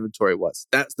of all of our inventory was.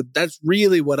 That's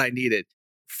really what I needed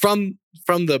from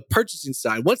the purchasing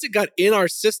side. Once it got in our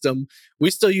system,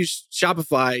 we still use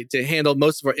Shopify to handle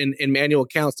most of our in manual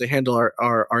accounts to handle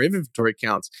our inventory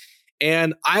counts.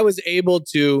 And I was able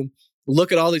to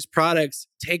look at all these products,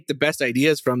 take the best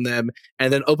ideas from them,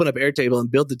 and then open up Airtable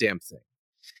and build the damn thing.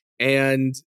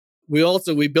 And we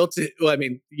built it. Well, I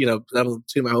mean, that'll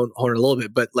toot my own horn a little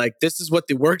bit, but like, this is what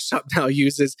the workshop now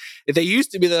uses. They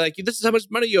used to be like, this is how much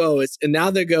money you owe us. And now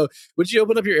they go, would you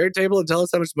open up your Airtable and tell us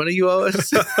how much money you owe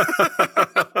us?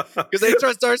 Because they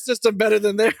trust our system better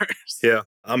than theirs. Yeah.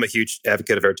 I'm a huge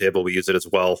advocate of Airtable. We use it as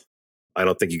well. I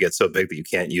don't think you get so big that you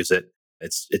can't use it.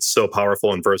 It's so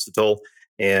powerful and versatile.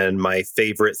 And my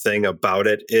favorite thing about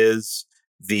it is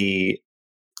the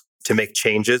to make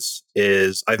changes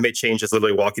is I've made changes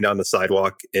literally walking down the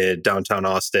sidewalk in downtown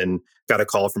Austin. Got a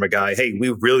call from a guy, hey, we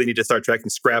really need to start tracking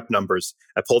scrap numbers.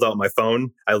 I pulled out my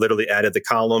phone. I literally added the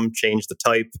column, changed the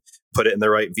type, put it in the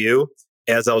right view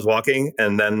as I was walking,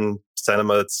 and then sent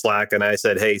him a Slack. And I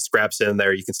said, hey, scrap's in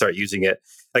there. You can start using it.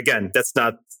 Again, that's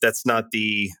not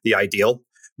the ideal,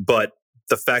 but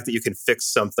the fact that you can fix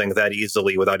something that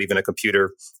easily without even a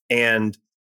computer, and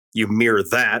you mirror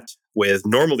that with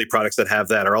normally products that have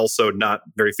that are also not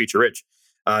very feature rich.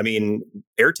 I mean,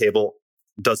 Airtable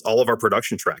does all of our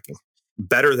production tracking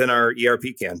better than our ERP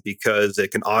can because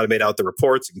it can automate out the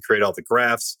reports. It can create all the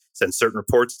graphs, send certain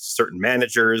reports to certain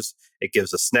managers. It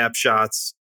gives us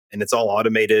snapshots and it's all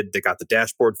automated. They got the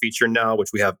dashboard feature now, which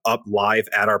we have up live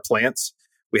at our plants.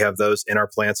 We have those in our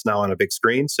plants now on a big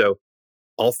screen. So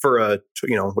all for a,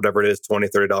 whatever it is, $20,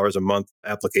 $30 a month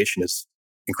application is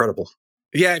incredible.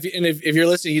 Yeah, if you're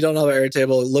listening, you don't know about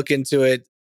Airtable, look into it.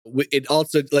 It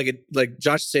also, like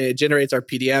Josh said, it generates our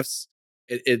PDFs.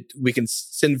 We can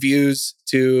send views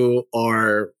to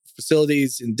our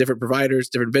facilities and different providers,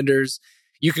 different vendors.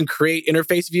 You can create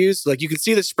interface views, like you can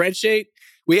see the spreadsheet.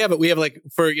 We have a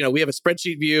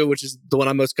spreadsheet view, which is the one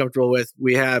I'm most comfortable with.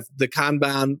 We have the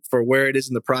Kanban for where it is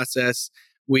in the process.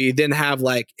 We then have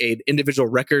like an individual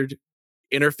record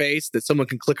interface that someone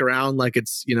can click around like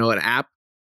it's an app.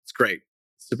 It's great.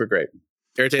 Super great.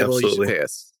 Airtable, Absolutely. You should pay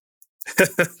us.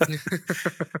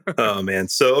 Oh, man.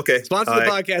 So, okay. Sponsor the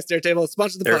podcast, Airtable.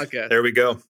 Sponsor the podcast. There we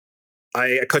go.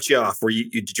 I cut you off.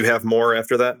 Did you have more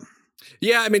after that?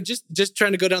 Yeah, I mean, just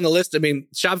trying to go down the list. I mean,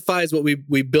 Shopify is what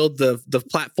we build the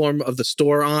platform of the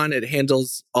store on. It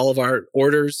handles all of our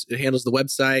orders. It handles the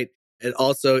website. It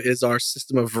also is our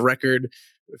system of record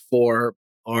for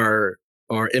our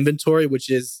inventory, which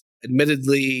is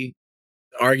admittedly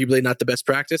arguably not the best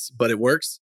practice, but it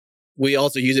works. We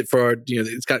also use it for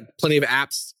it's got plenty of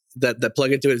apps that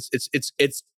plug into it.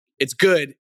 It's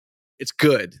good. It's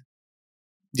good.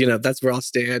 That's where I'll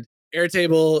stand.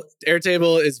 Airtable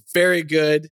is very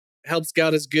good. Help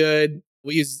Scout is good.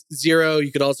 We use Xero.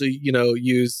 You could also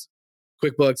use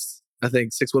QuickBooks. I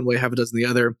think 6 one way, half a dozen the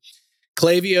other.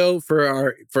 Klaviyo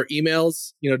for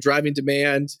emails, driving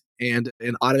demand and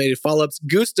automated follow-ups.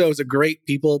 Gusto is a great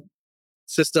people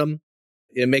system.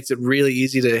 It makes it really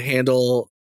easy to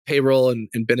handle payroll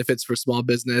and benefits for small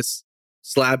business.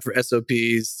 Slab for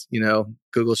SOPs,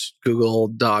 Google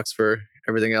Docs for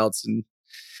everything else, and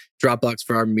Dropbox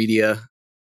for our media.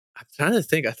 I'm trying to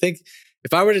think. I think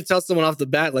if I were to tell someone off the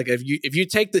bat, like if you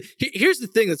take here's the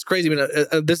thing that's crazy. I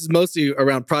mean, this is mostly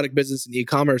around product business and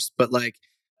e-commerce, but like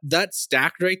that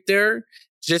stack right there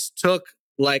just took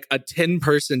like a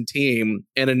 10-person team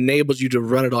and enables you to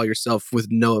run it all yourself with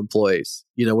no employees,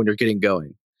 when you're getting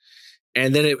going.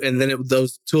 And then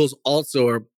those tools also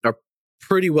are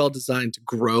pretty well designed to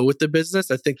grow with the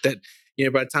business. I think that,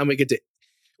 by the time we get to,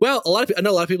 I know a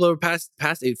lot of people are past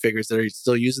 8 figures that are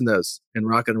still using those and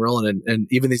rock and rolling. And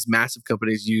even these massive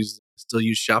companies still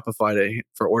use Shopify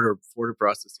for order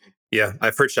processing. Yeah.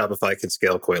 I've heard Shopify can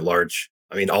scale quite large.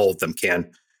 I mean, all of them can.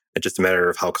 It's just a matter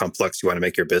of how complex you want to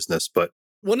make your business. But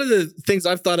one of the things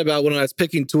I've thought about when I was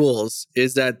picking tools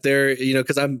is that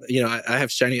because I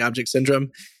have shiny object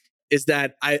syndrome, is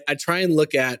that I try and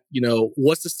look at,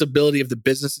 what's the stability of the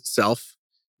business itself?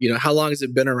 How long has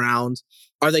it been around?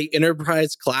 Are they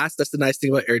enterprise class? That's the nice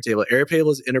thing about Airtable.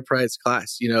 Airtable is enterprise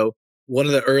class. One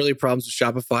of the early problems with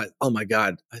Shopify, oh my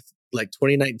God, like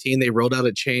 2019, they rolled out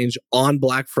a change on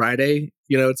Black Friday.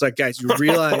 It's like, guys, you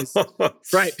realize,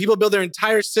 right? People build their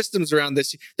entire systems around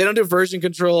this. They don't do version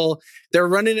control. They're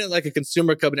running it like a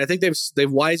consumer company. I think they've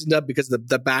wisened up because the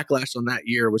backlash on that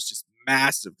year was just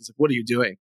massive. It's like, what are you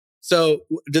doing? So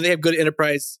do they have good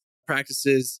enterprise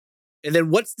practices? And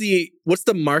then what's the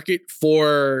market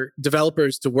for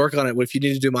developers to work on it if you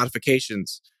need to do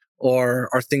modifications or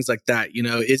things like that?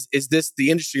 Is this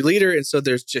the industry leader? And so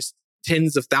there's just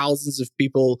tens of thousands of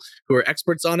people who are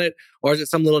experts on it, or is it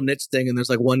some little niche thing and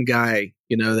there's like one guy,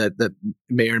 that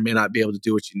may or may not be able to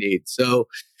do what you need? So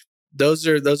those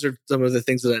are some of the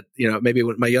things that, maybe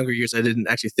in my younger years, I didn't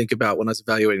actually think about when I was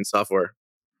evaluating software.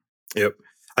 Yep.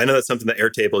 I know that's something that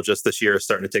Airtable just this year is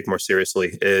starting to take more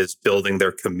seriously, is building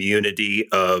their community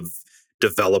of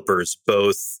developers,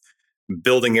 both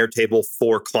building Airtable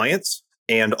for clients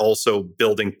and also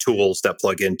building tools that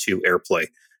plug into Airtable.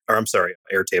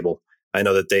 I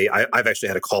know that I've actually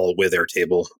had a call with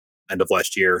Airtable end of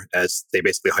last year as they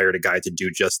basically hired a guy to do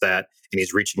just that. And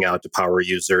he's reaching out to power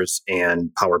users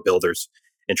and power builders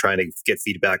and trying to get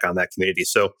feedback on that community.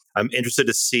 So I'm interested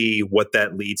to see what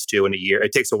that leads to in a year.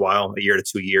 It takes a while, a year to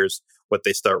 2 years, what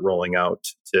they start rolling out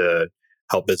to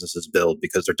help businesses build,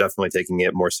 because they're definitely taking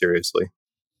it more seriously.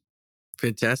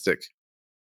 Fantastic.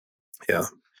 Yeah.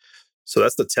 So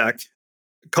that's the tech.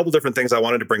 A couple different things I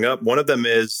wanted to bring up. One of them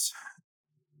is,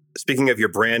 speaking of your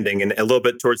branding and a little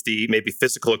bit towards the maybe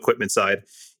physical equipment side,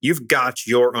 you've got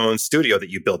your own studio that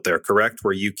you built there, correct?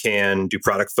 Where you can do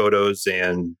product photos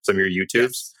and some of your YouTubes.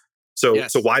 Yes. So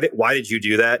Yes. so why did you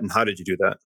do that, and how did you do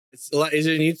that? It's a lot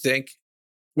easier than you think.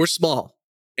 We're small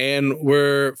and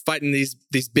we're fighting these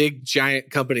big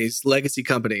giant companies, legacy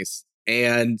companies.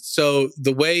 And so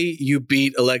the way you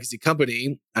beat a legacy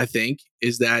company, I think,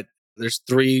 is that there's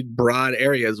three broad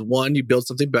areas. One, you build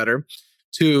something better.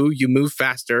 Two, you move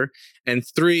faster. And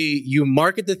three, you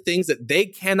market the things that they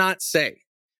cannot say,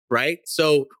 right?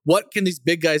 So what can these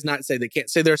big guys not say? They can't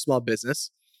say they're a small business.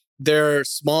 Their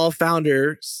small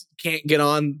founders can't get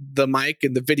on the mic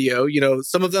and the video. You know,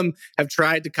 some of them have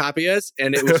tried to copy us,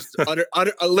 and it was just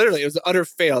literally, it was an utter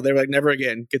fail. They were like, never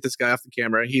again, get this guy off the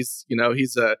camera. He's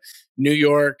a New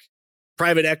York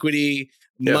private equity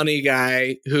money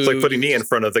guy who. It's like putting me in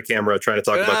front of the camera trying to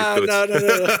talk about these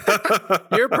boots. No.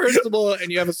 You're personable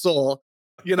and you have a soul.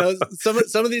 You know,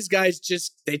 some of these guys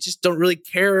just don't really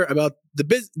care about the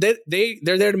business.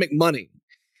 They're there to make money,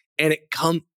 and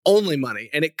only money,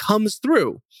 and it comes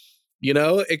through. You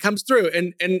know, it comes through,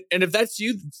 and if that's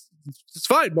you, it's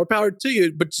fine. More power to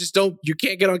you, but just you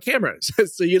can't get on camera,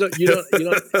 so you don't.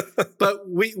 But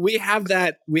we have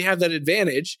that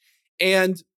advantage,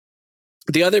 and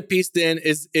the other piece then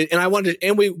is,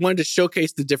 and we wanted to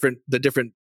showcase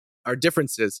our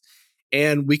differences,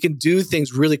 and we can do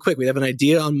things really quick. We have an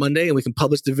idea on Monday, and we can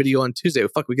publish the video on Tuesday.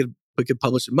 We could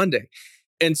publish it Monday.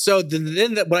 And so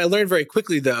then what I learned very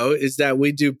quickly, though, is that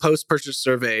we do post-purchase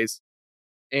surveys,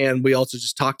 and we also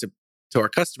just talk to our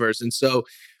customers. And so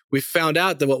we found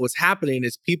out that what was happening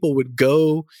is people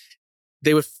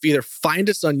they would either find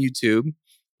us on YouTube,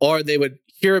 or they would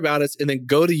hear about us and then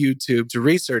go to YouTube to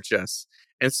research us.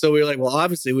 And so we were like, well,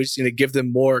 obviously we just need to give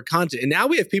them more content. And now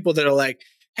we have people that are like,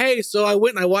 hey, so I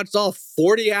went and I watched all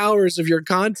 40 hours of your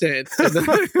content, and then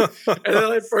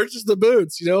I purchased the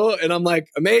boots, and I'm like,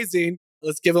 amazing.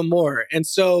 Let's give them more. And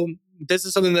so this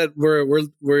is something that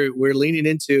we're leaning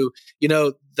into.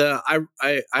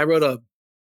 I wrote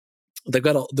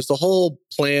there's a whole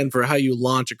plan for how you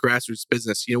launch a grassroots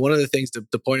business. One of the things to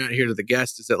point out here to the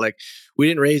guest is that, like, we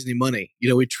didn't raise any money.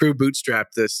 We true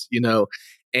bootstrapped this,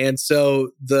 and so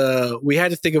we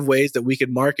had to think of ways that we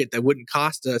could market that wouldn't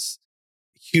cost us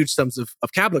huge sums of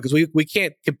capital, because we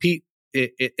can't compete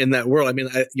in that world. I mean,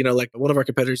 like one of our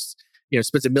competitors,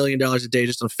 spends $1 million a day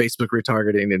just on Facebook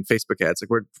retargeting and Facebook ads. Like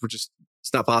we're just,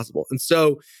 it's not possible. And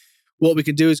so what we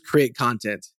can do is create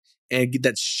content and get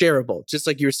that shareable, just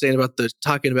like you were saying about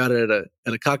talking about it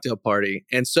at a cocktail party.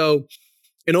 And so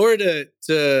in order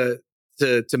to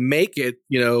make it,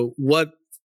 what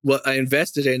I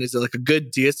invested in is like a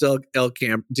good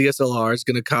DSLR is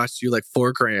going to cost you like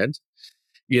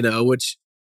 $4,000, which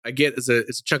I get is a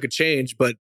chunk of change,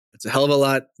 but it's a hell of a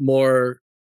lot more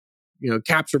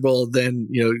capturable than,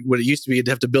 what it used to be. You'd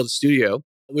have to build a studio.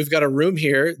 We've got a room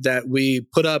here that we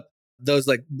put up those,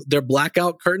 like, they're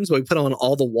blackout curtains, but we put on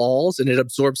all the walls and it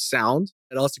absorbs sound.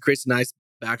 It also creates a nice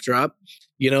backdrop.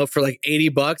 For like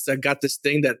 $80, I got this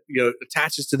thing that,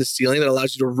 attaches to the ceiling that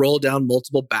allows you to roll down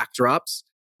multiple backdrops.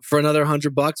 For another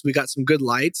 $100, we got some good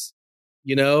lights,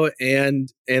 and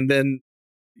then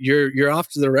you're off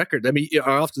to the record. I mean, you're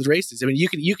off to the races. I mean, you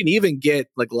can even get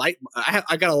like light.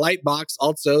 I got a light box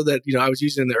also that I was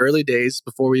using in the early days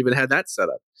before we even had that set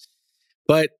up.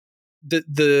 But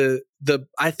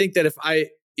I think that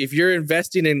if you're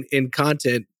investing in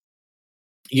content,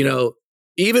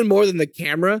 even more than the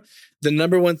camera, the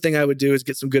number one thing I would do is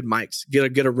get some good mics.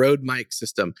 Get a Rode mic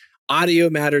system. Audio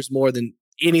matters more than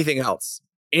anything else.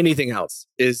 Anything else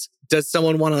is, does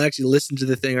someone want to actually listen to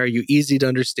the thing? Are you easy to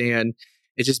understand?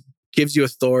 It just gives you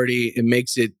authority. It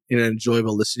makes it an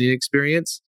enjoyable listening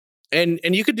experience. And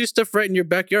you could do stuff right in your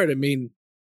backyard. I mean,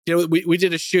 we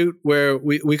did a shoot where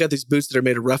we got these boots that are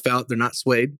made of rough out. They're not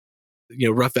suede.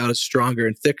 Rough out is stronger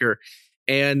and thicker.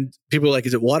 And people were like,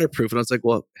 is it waterproof? And I was like,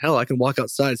 well, hell, I can walk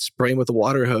outside, spray them with a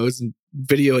water hose and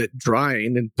video it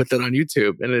drying and put that on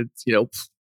YouTube. And it's,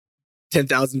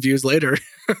 10,000 views later.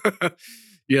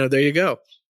 There you go.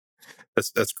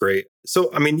 That's great.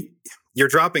 So, I mean, you're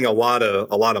dropping a lot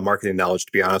of marketing knowledge,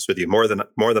 to be honest with you, more than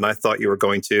I thought you were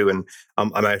going to, and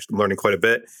I'm actually learning quite a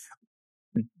bit.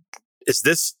 Is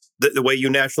this the way you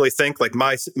naturally think? Like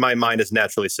my mind is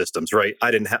naturally systems, right?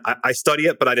 I study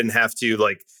it, but I didn't have to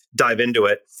like dive into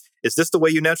it. Is this the way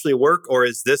you naturally work, or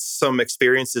is this some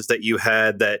experiences that you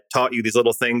had that taught you these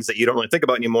little things that you don't really think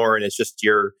about anymore, and it's just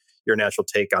your natural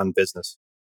take on business?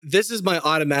 This is my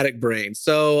automatic brain.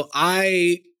 So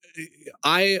I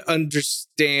I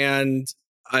understand,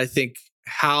 I think,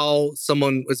 how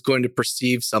someone is going to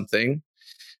perceive something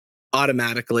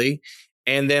automatically.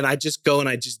 And then I just go and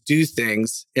I just do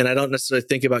things. And I don't necessarily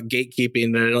think about gatekeeping,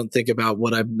 and I don't think about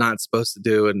what I'm not supposed to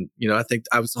do. And, I think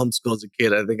I was homeschooled as a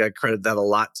kid. I think I credit that a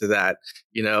lot to that,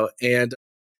 And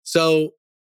so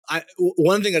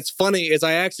one thing that's funny is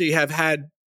I actually have had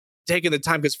taken the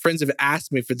time because friends have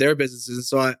asked me for their businesses. And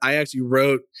so I actually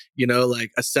wrote,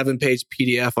 like a 7-page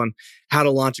PDF on how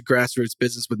to launch a grassroots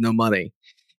business with no money.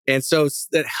 And so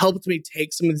that helped me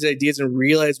take some of these ideas and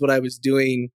realize what I was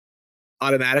doing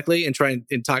automatically and try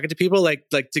and talking to people like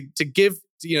to give,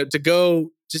 to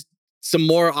go just some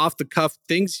more off the cuff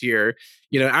things here.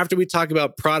 After we talk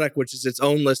about product, which is its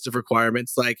own list of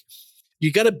requirements, like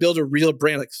you got to build a real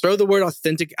brand. Like throw the word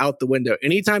authentic out the window.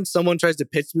 Anytime someone tries to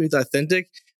pitch me with authentic,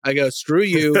 I go, screw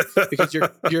you, because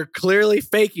you're clearly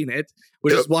faking it,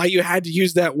 which is why you had to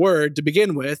use that word to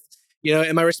begin with.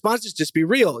 And my response is just be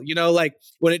real. Like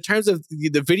when in terms of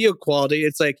the video quality,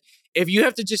 it's like if you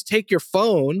have to just take your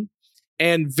phone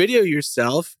and video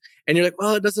yourself and you're like,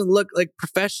 well, it doesn't look like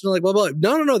professional, like blah, blah.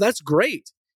 No, that's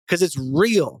great because it's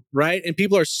real, right? And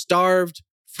people are starved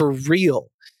for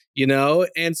real,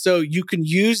 And so you can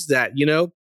use that,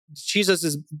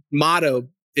 Jesus' motto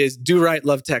is do right,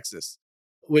 love Texas,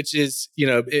 which is,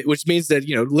 which means that,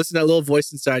 listen to that little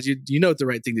voice inside you, you know what the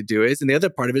right thing to do is. And the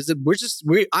other part of it is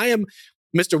that I am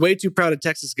Mr. Way Too Proud of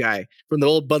Texas guy from the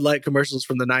old Bud Light commercials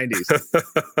from the 90s.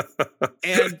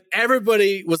 And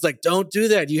everybody was like, don't do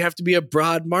that. You have to be a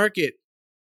broad market.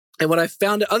 And what I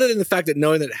found, other than the fact that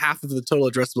knowing that half of the total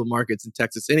addressable market's in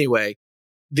Texas anyway,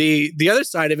 the other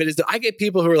side of it is that I get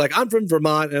people who are like, I'm from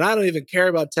Vermont and I don't even care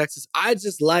about Texas. I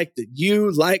just like that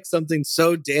you like something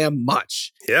so damn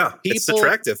much. Yeah, it's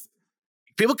attractive.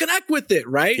 People connect with it,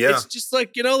 right? Yeah. It's just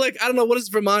like, like, I don't know, what does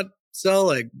Vermont sell,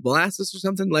 like molasses or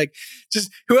something? Like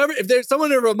just whoever, if there's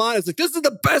someone in Vermont is like, this is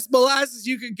the best molasses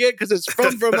you can get because it's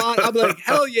from Vermont, I'm like,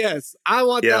 hell yes, I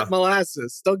want that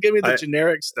molasses. Don't give me the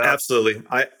generic stuff. Absolutely.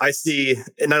 I see,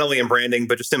 not only in branding,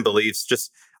 but just in beliefs,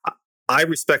 I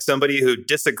respect somebody who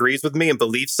disagrees with me and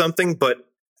believes something, but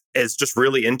is just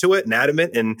really into it and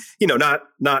adamant and,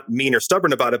 not mean or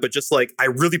stubborn about it, but just like, I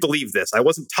really believe this. I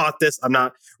wasn't taught this. I'm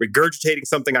not regurgitating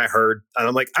something I heard. And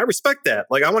I'm like, I respect that.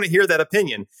 Like, I want to hear that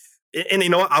opinion. And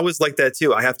I was like that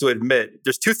too. I have to admit,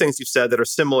 there's two things you said that are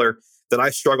similar that I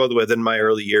struggled with in my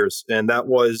early years. And that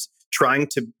was trying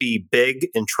to be big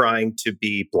and trying to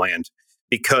be bland.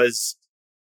 Because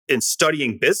in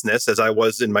studying business, as I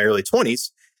was in my early 20s,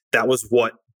 that was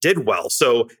what did well.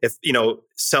 So if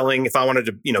I wanted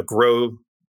to grow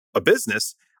a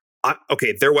business,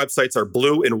 their websites are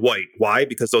blue and white. Why?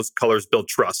 Because those colors build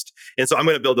trust. And so I'm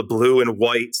going to build a blue and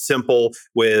white, simple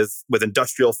with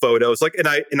industrial photos. And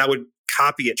I would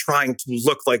copy it, trying to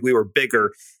look like we were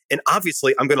bigger. And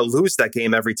obviously, I'm going to lose that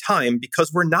game every time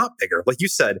because we're not bigger. Like you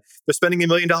said, they're spending $1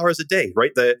 million a day,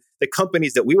 right? The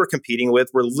companies that we were competing with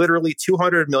were literally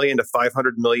 $200 million to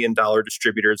 $500 million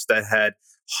distributors that had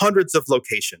hundreds of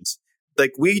locations.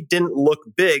 Like we didn't look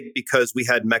big because we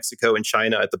had Mexico and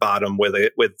China at the bottom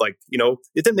it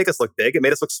didn't make us look big. It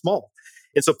made us look small.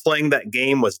 And so playing that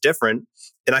game was different.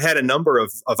 And I had a number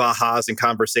of ahas and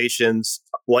conversations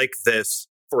like this.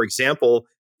 For example,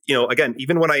 again,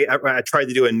 even when I tried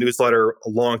to do a newsletter a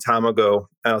long time ago,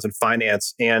 I was in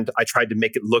finance, and I tried to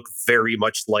make it look very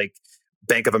much like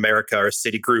Bank of America or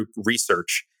Citigroup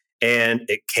research. And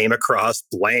it came across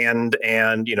bland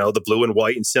and, the blue and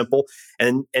white and simple.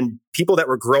 And people that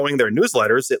were growing their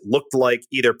newsletters, it looked like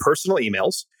either personal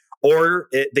emails or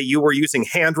that you were using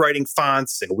handwriting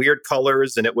fonts and weird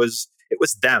colors. And it was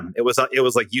them. It was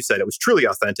like you said, it was truly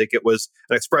authentic. It was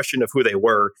an expression of who they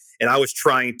were. And I was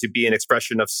trying to be an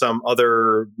expression of some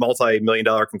other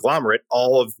multi-million-dollar conglomerate.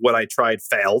 All of what I tried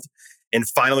failed, and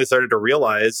finally started to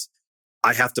realize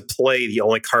I have to play the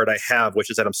only card I have, which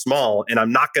is that I'm small, and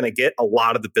I'm not going to get a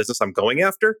lot of the business I'm going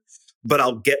after, but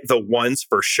I'll get the ones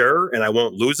for sure, and I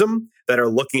won't lose them, that are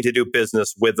looking to do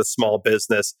business with a small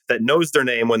business that knows their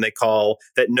name when they call,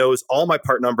 that knows all my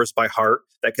part numbers by heart,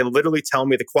 that can literally tell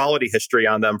me the quality history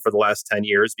on them for the last 10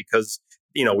 years because,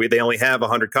 they only have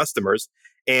 100 customers.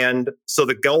 And so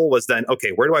the goal was then,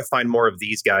 okay, where do I find more of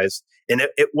these guys? And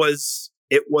it was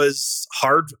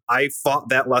hard. I fought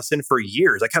that lesson for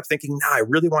years. I kept thinking, I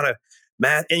really want to,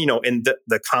 Matt. And, and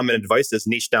the common advice is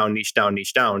niche down, niche down,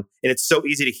 niche down. And it's so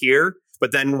easy to hear.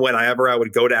 But then whenever I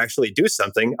would go to actually do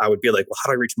something, I would be like, well,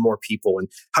 how do I reach more people? And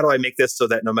how do I make this so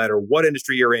that no matter what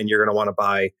industry you're in, you're going to want to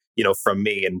buy, from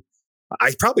me? And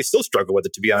I probably still struggle with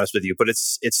it, to be honest with you. But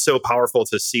it's so powerful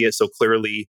to see it so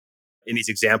clearly in these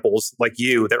examples like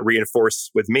you that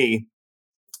reinforce with me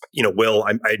Will,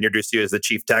 I introduced you as the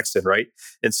chief Texan, right?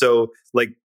 And so like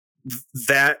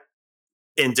that,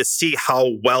 and to see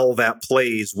how well that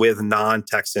plays with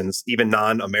non-Texans, even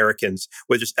non-Americans,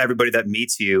 with just everybody that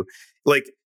meets you, like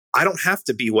I don't have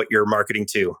to be what you're marketing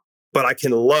to, but I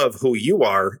can love who you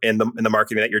are in the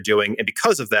marketing that you're doing, and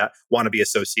because of that, want to be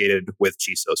associated with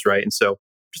Chisos, right? And so,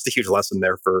 just a huge lesson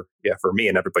there for me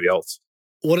and everybody else.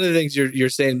 One of the things you're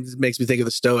saying makes me think of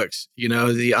the Stoics.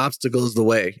 The obstacle is the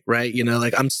way, right?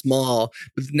 Like I'm small,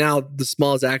 but now the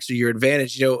small is actually your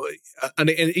advantage. And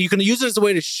you can use it as a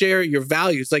way to share your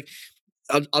values. Like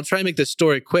I'll try and make this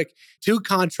story quick. To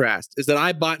contrast is that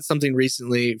I bought something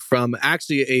recently from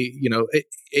actually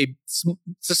it's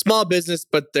a small business,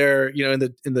 but they're in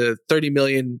the 30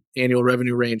 million annual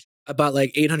revenue range. I bought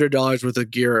like $800 worth of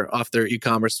gear off their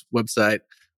e-commerce website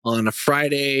on a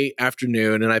Friday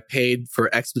afternoon, and I paid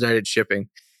for expedited shipping.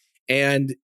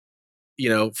 And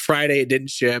Friday it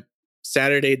didn't ship,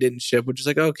 Saturday it didn't ship, which is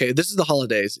like, okay, this is the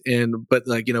holidays, but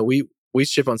we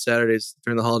ship on Saturdays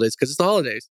during the holidays because it's the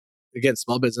holidays. Again,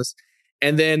 small business.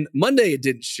 And then Monday it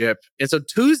didn't ship, and so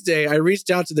Tuesday I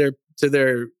reached out to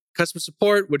their customer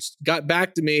support, which got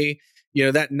back to me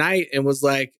that night and was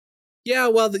like, yeah,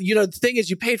 well, the thing is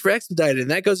you paid for expedited,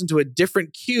 and that goes into a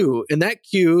different queue, and that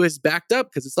queue is backed up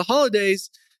because it's the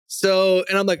holidays. So,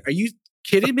 and I'm like, are you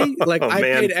kidding me? Like I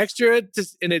paid extra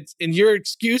and your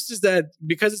excuse is that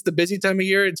because it's the busy time of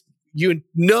year, it's going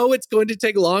to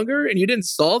take longer, and you didn't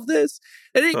solve this.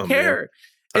 I didn't care.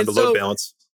 Time to load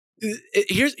balance.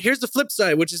 Here's the flip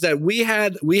side, which is that we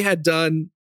had done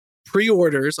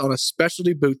pre-orders on a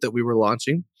specialty boot that we were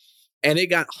launching, and it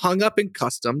got hung up in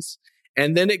customs.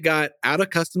 And then it got out of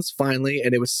customs finally,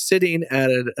 and it was sitting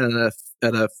at a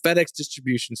FedEx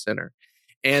distribution center.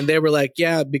 And they were like,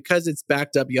 yeah, because it's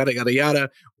backed up, yada, yada, yada,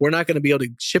 we're not going to be able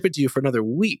to ship it to you for another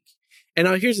week. And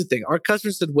now here's the thing. Our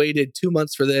customers had waited 2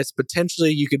 months for this.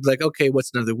 Potentially you could be like, okay,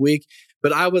 what's another week?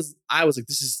 But I was like,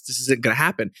 this isn't going to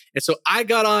happen. And so I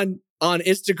got on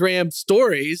Instagram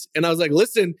stories, and I was like,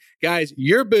 listen, guys,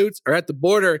 your boots are at the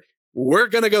border. We're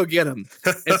going to go get them.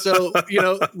 And so,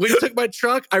 we took my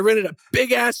truck. I rented a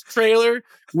big ass trailer.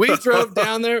 We drove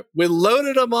down there. We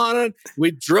loaded them on it.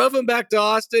 We drove them back to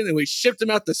Austin, and we shipped them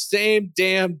out the same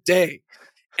damn day.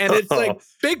 And it's like,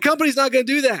 big company's not going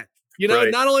to do that. Right.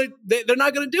 Not only they're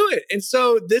not going to do it. And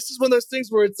so this is one of those things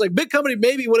where it's like big company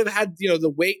maybe would have had,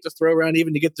 the weight to throw around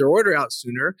even to get their order out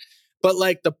sooner. But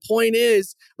like the point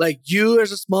is, like you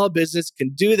as a small business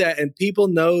can do that, and people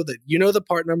know that the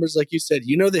part numbers, like you said,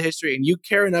 the history, and you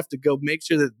care enough to go make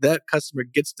sure that customer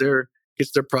gets their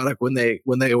product when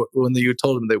you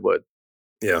told them they would.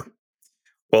 Yeah.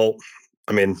 Well,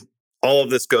 I mean, all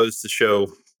of this goes to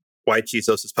show why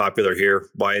Chisos is popular here,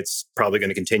 why it's probably going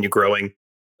to continue growing.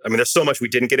 I mean, there's so much we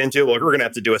didn't get into. Well, we're going to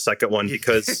have to do a second one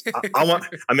because I want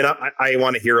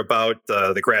to hear about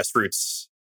the grassroots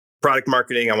product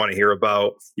marketing. I want to hear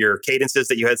about your cadences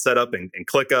that you had set up and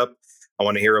ClickUp. I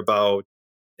want to hear about,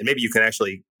 and maybe you can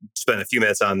actually spend a few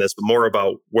minutes on this, but more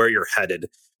about where you're headed,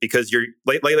 because you're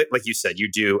like you said, you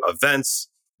do events,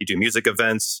 you do music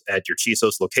events at your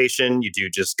Chisos location. You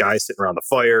do just guys sitting around the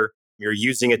fire. You're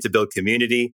using it to build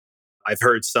community. I've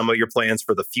heard some of your plans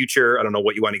for the future. I don't know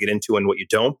what you want to get into and what you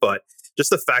don't, but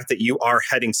just the fact that you are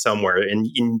heading somewhere, and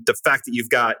the fact that you've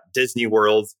got Disney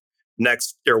World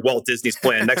next, or Walt Disney's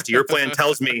plan next to your plan,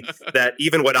 tells me that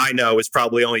even what I know is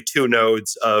probably only 2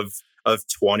 nodes of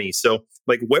 20. So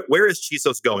like, where is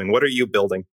Chisos going? What are you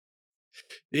building?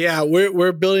 Yeah,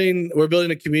 we're building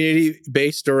a community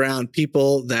based around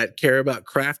people that care about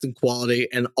craft and quality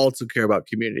and also care about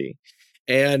community.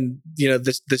 And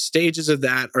the stages of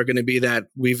that are going to be that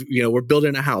we're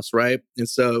building a house, right? And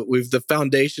so the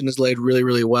foundation is laid really,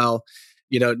 really well.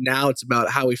 Now it's about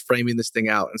how we framing this thing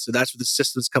out. And so that's where the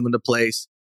systems come into place.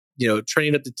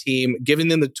 Training up the team, giving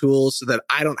them the tools so that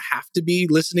I don't have to be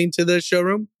listening to the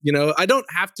showroom. I don't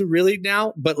have to really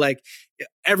now, but like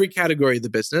every category of the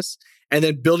business, and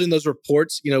then building those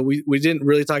reports. We didn't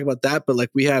really talk about that, but like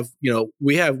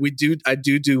I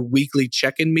do weekly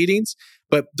check-in meetings,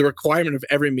 but the requirement of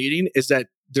every meeting is that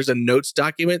there's a notes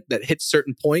document that hits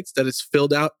certain points that is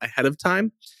filled out ahead of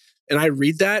time. And I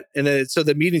read that. And then, so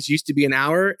the meetings used to be an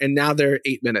hour, and now they're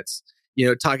 8 minutes.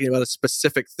 Talking about a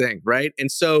specific thing, right?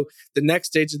 And so the next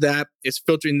stage of that is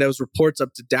filtering those reports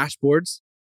up to dashboards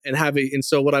and and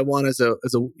so what I want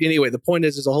anyway, the point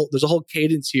is there's a whole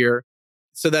cadence here,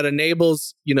 so that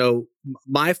enables,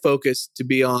 my focus to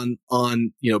be on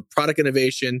product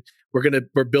innovation.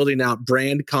 We're building out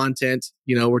brand content.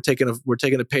 We're taking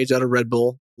a page out of Red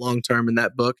Bull long term in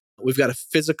that book. We've got a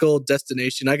physical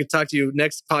destination. I could talk to you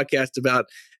next podcast about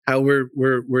how we're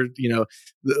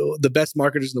the best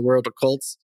marketers in the world are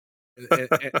Colts.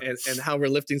 and how we're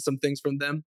lifting some things from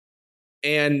them.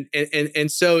 And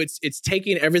so it's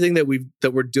taking everything that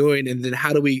we're doing, and then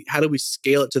how do we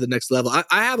scale it to the next level? I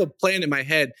have a plan in my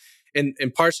head and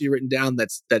partially written down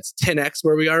that's 10x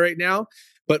where we are right now.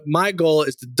 But my goal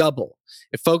is to double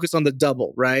and focus on the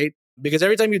double, right? Because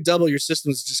every time you double, your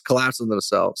systems just collapse on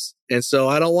themselves. And so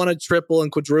I don't want to triple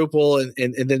and quadruple and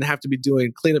then have to be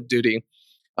doing cleanup duty.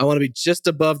 I want to be just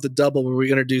above the double where we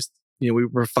introduce, we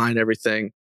refine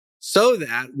everything so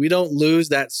that we don't lose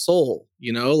that soul,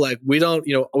 like we don't,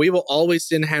 we will always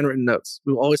send handwritten notes.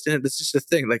 We will always send it. That's just a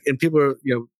thing. Like, and people are,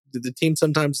 the team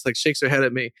sometimes like shakes their head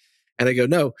at me and I go,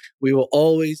 no, we will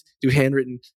always do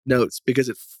handwritten notes because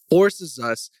it forces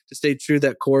us to stay true to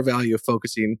that core value of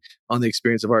focusing on the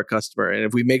experience of our customer. And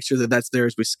if we make sure that that's there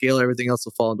as we scale, everything else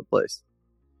will fall into place.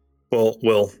 Well,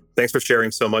 Will, thanks for sharing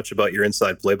so much about your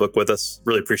inside playbook with us.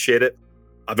 Really appreciate it.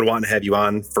 I've been wanting to have you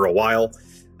on for a while.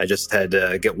 I just had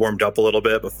to get warmed up a little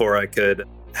bit before I could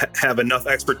have enough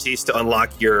expertise to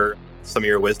unlock some of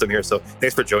your wisdom here. So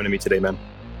thanks for joining me today, man.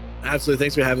 Absolutely.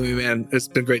 Thanks for having me, man. It's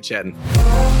been great chatting.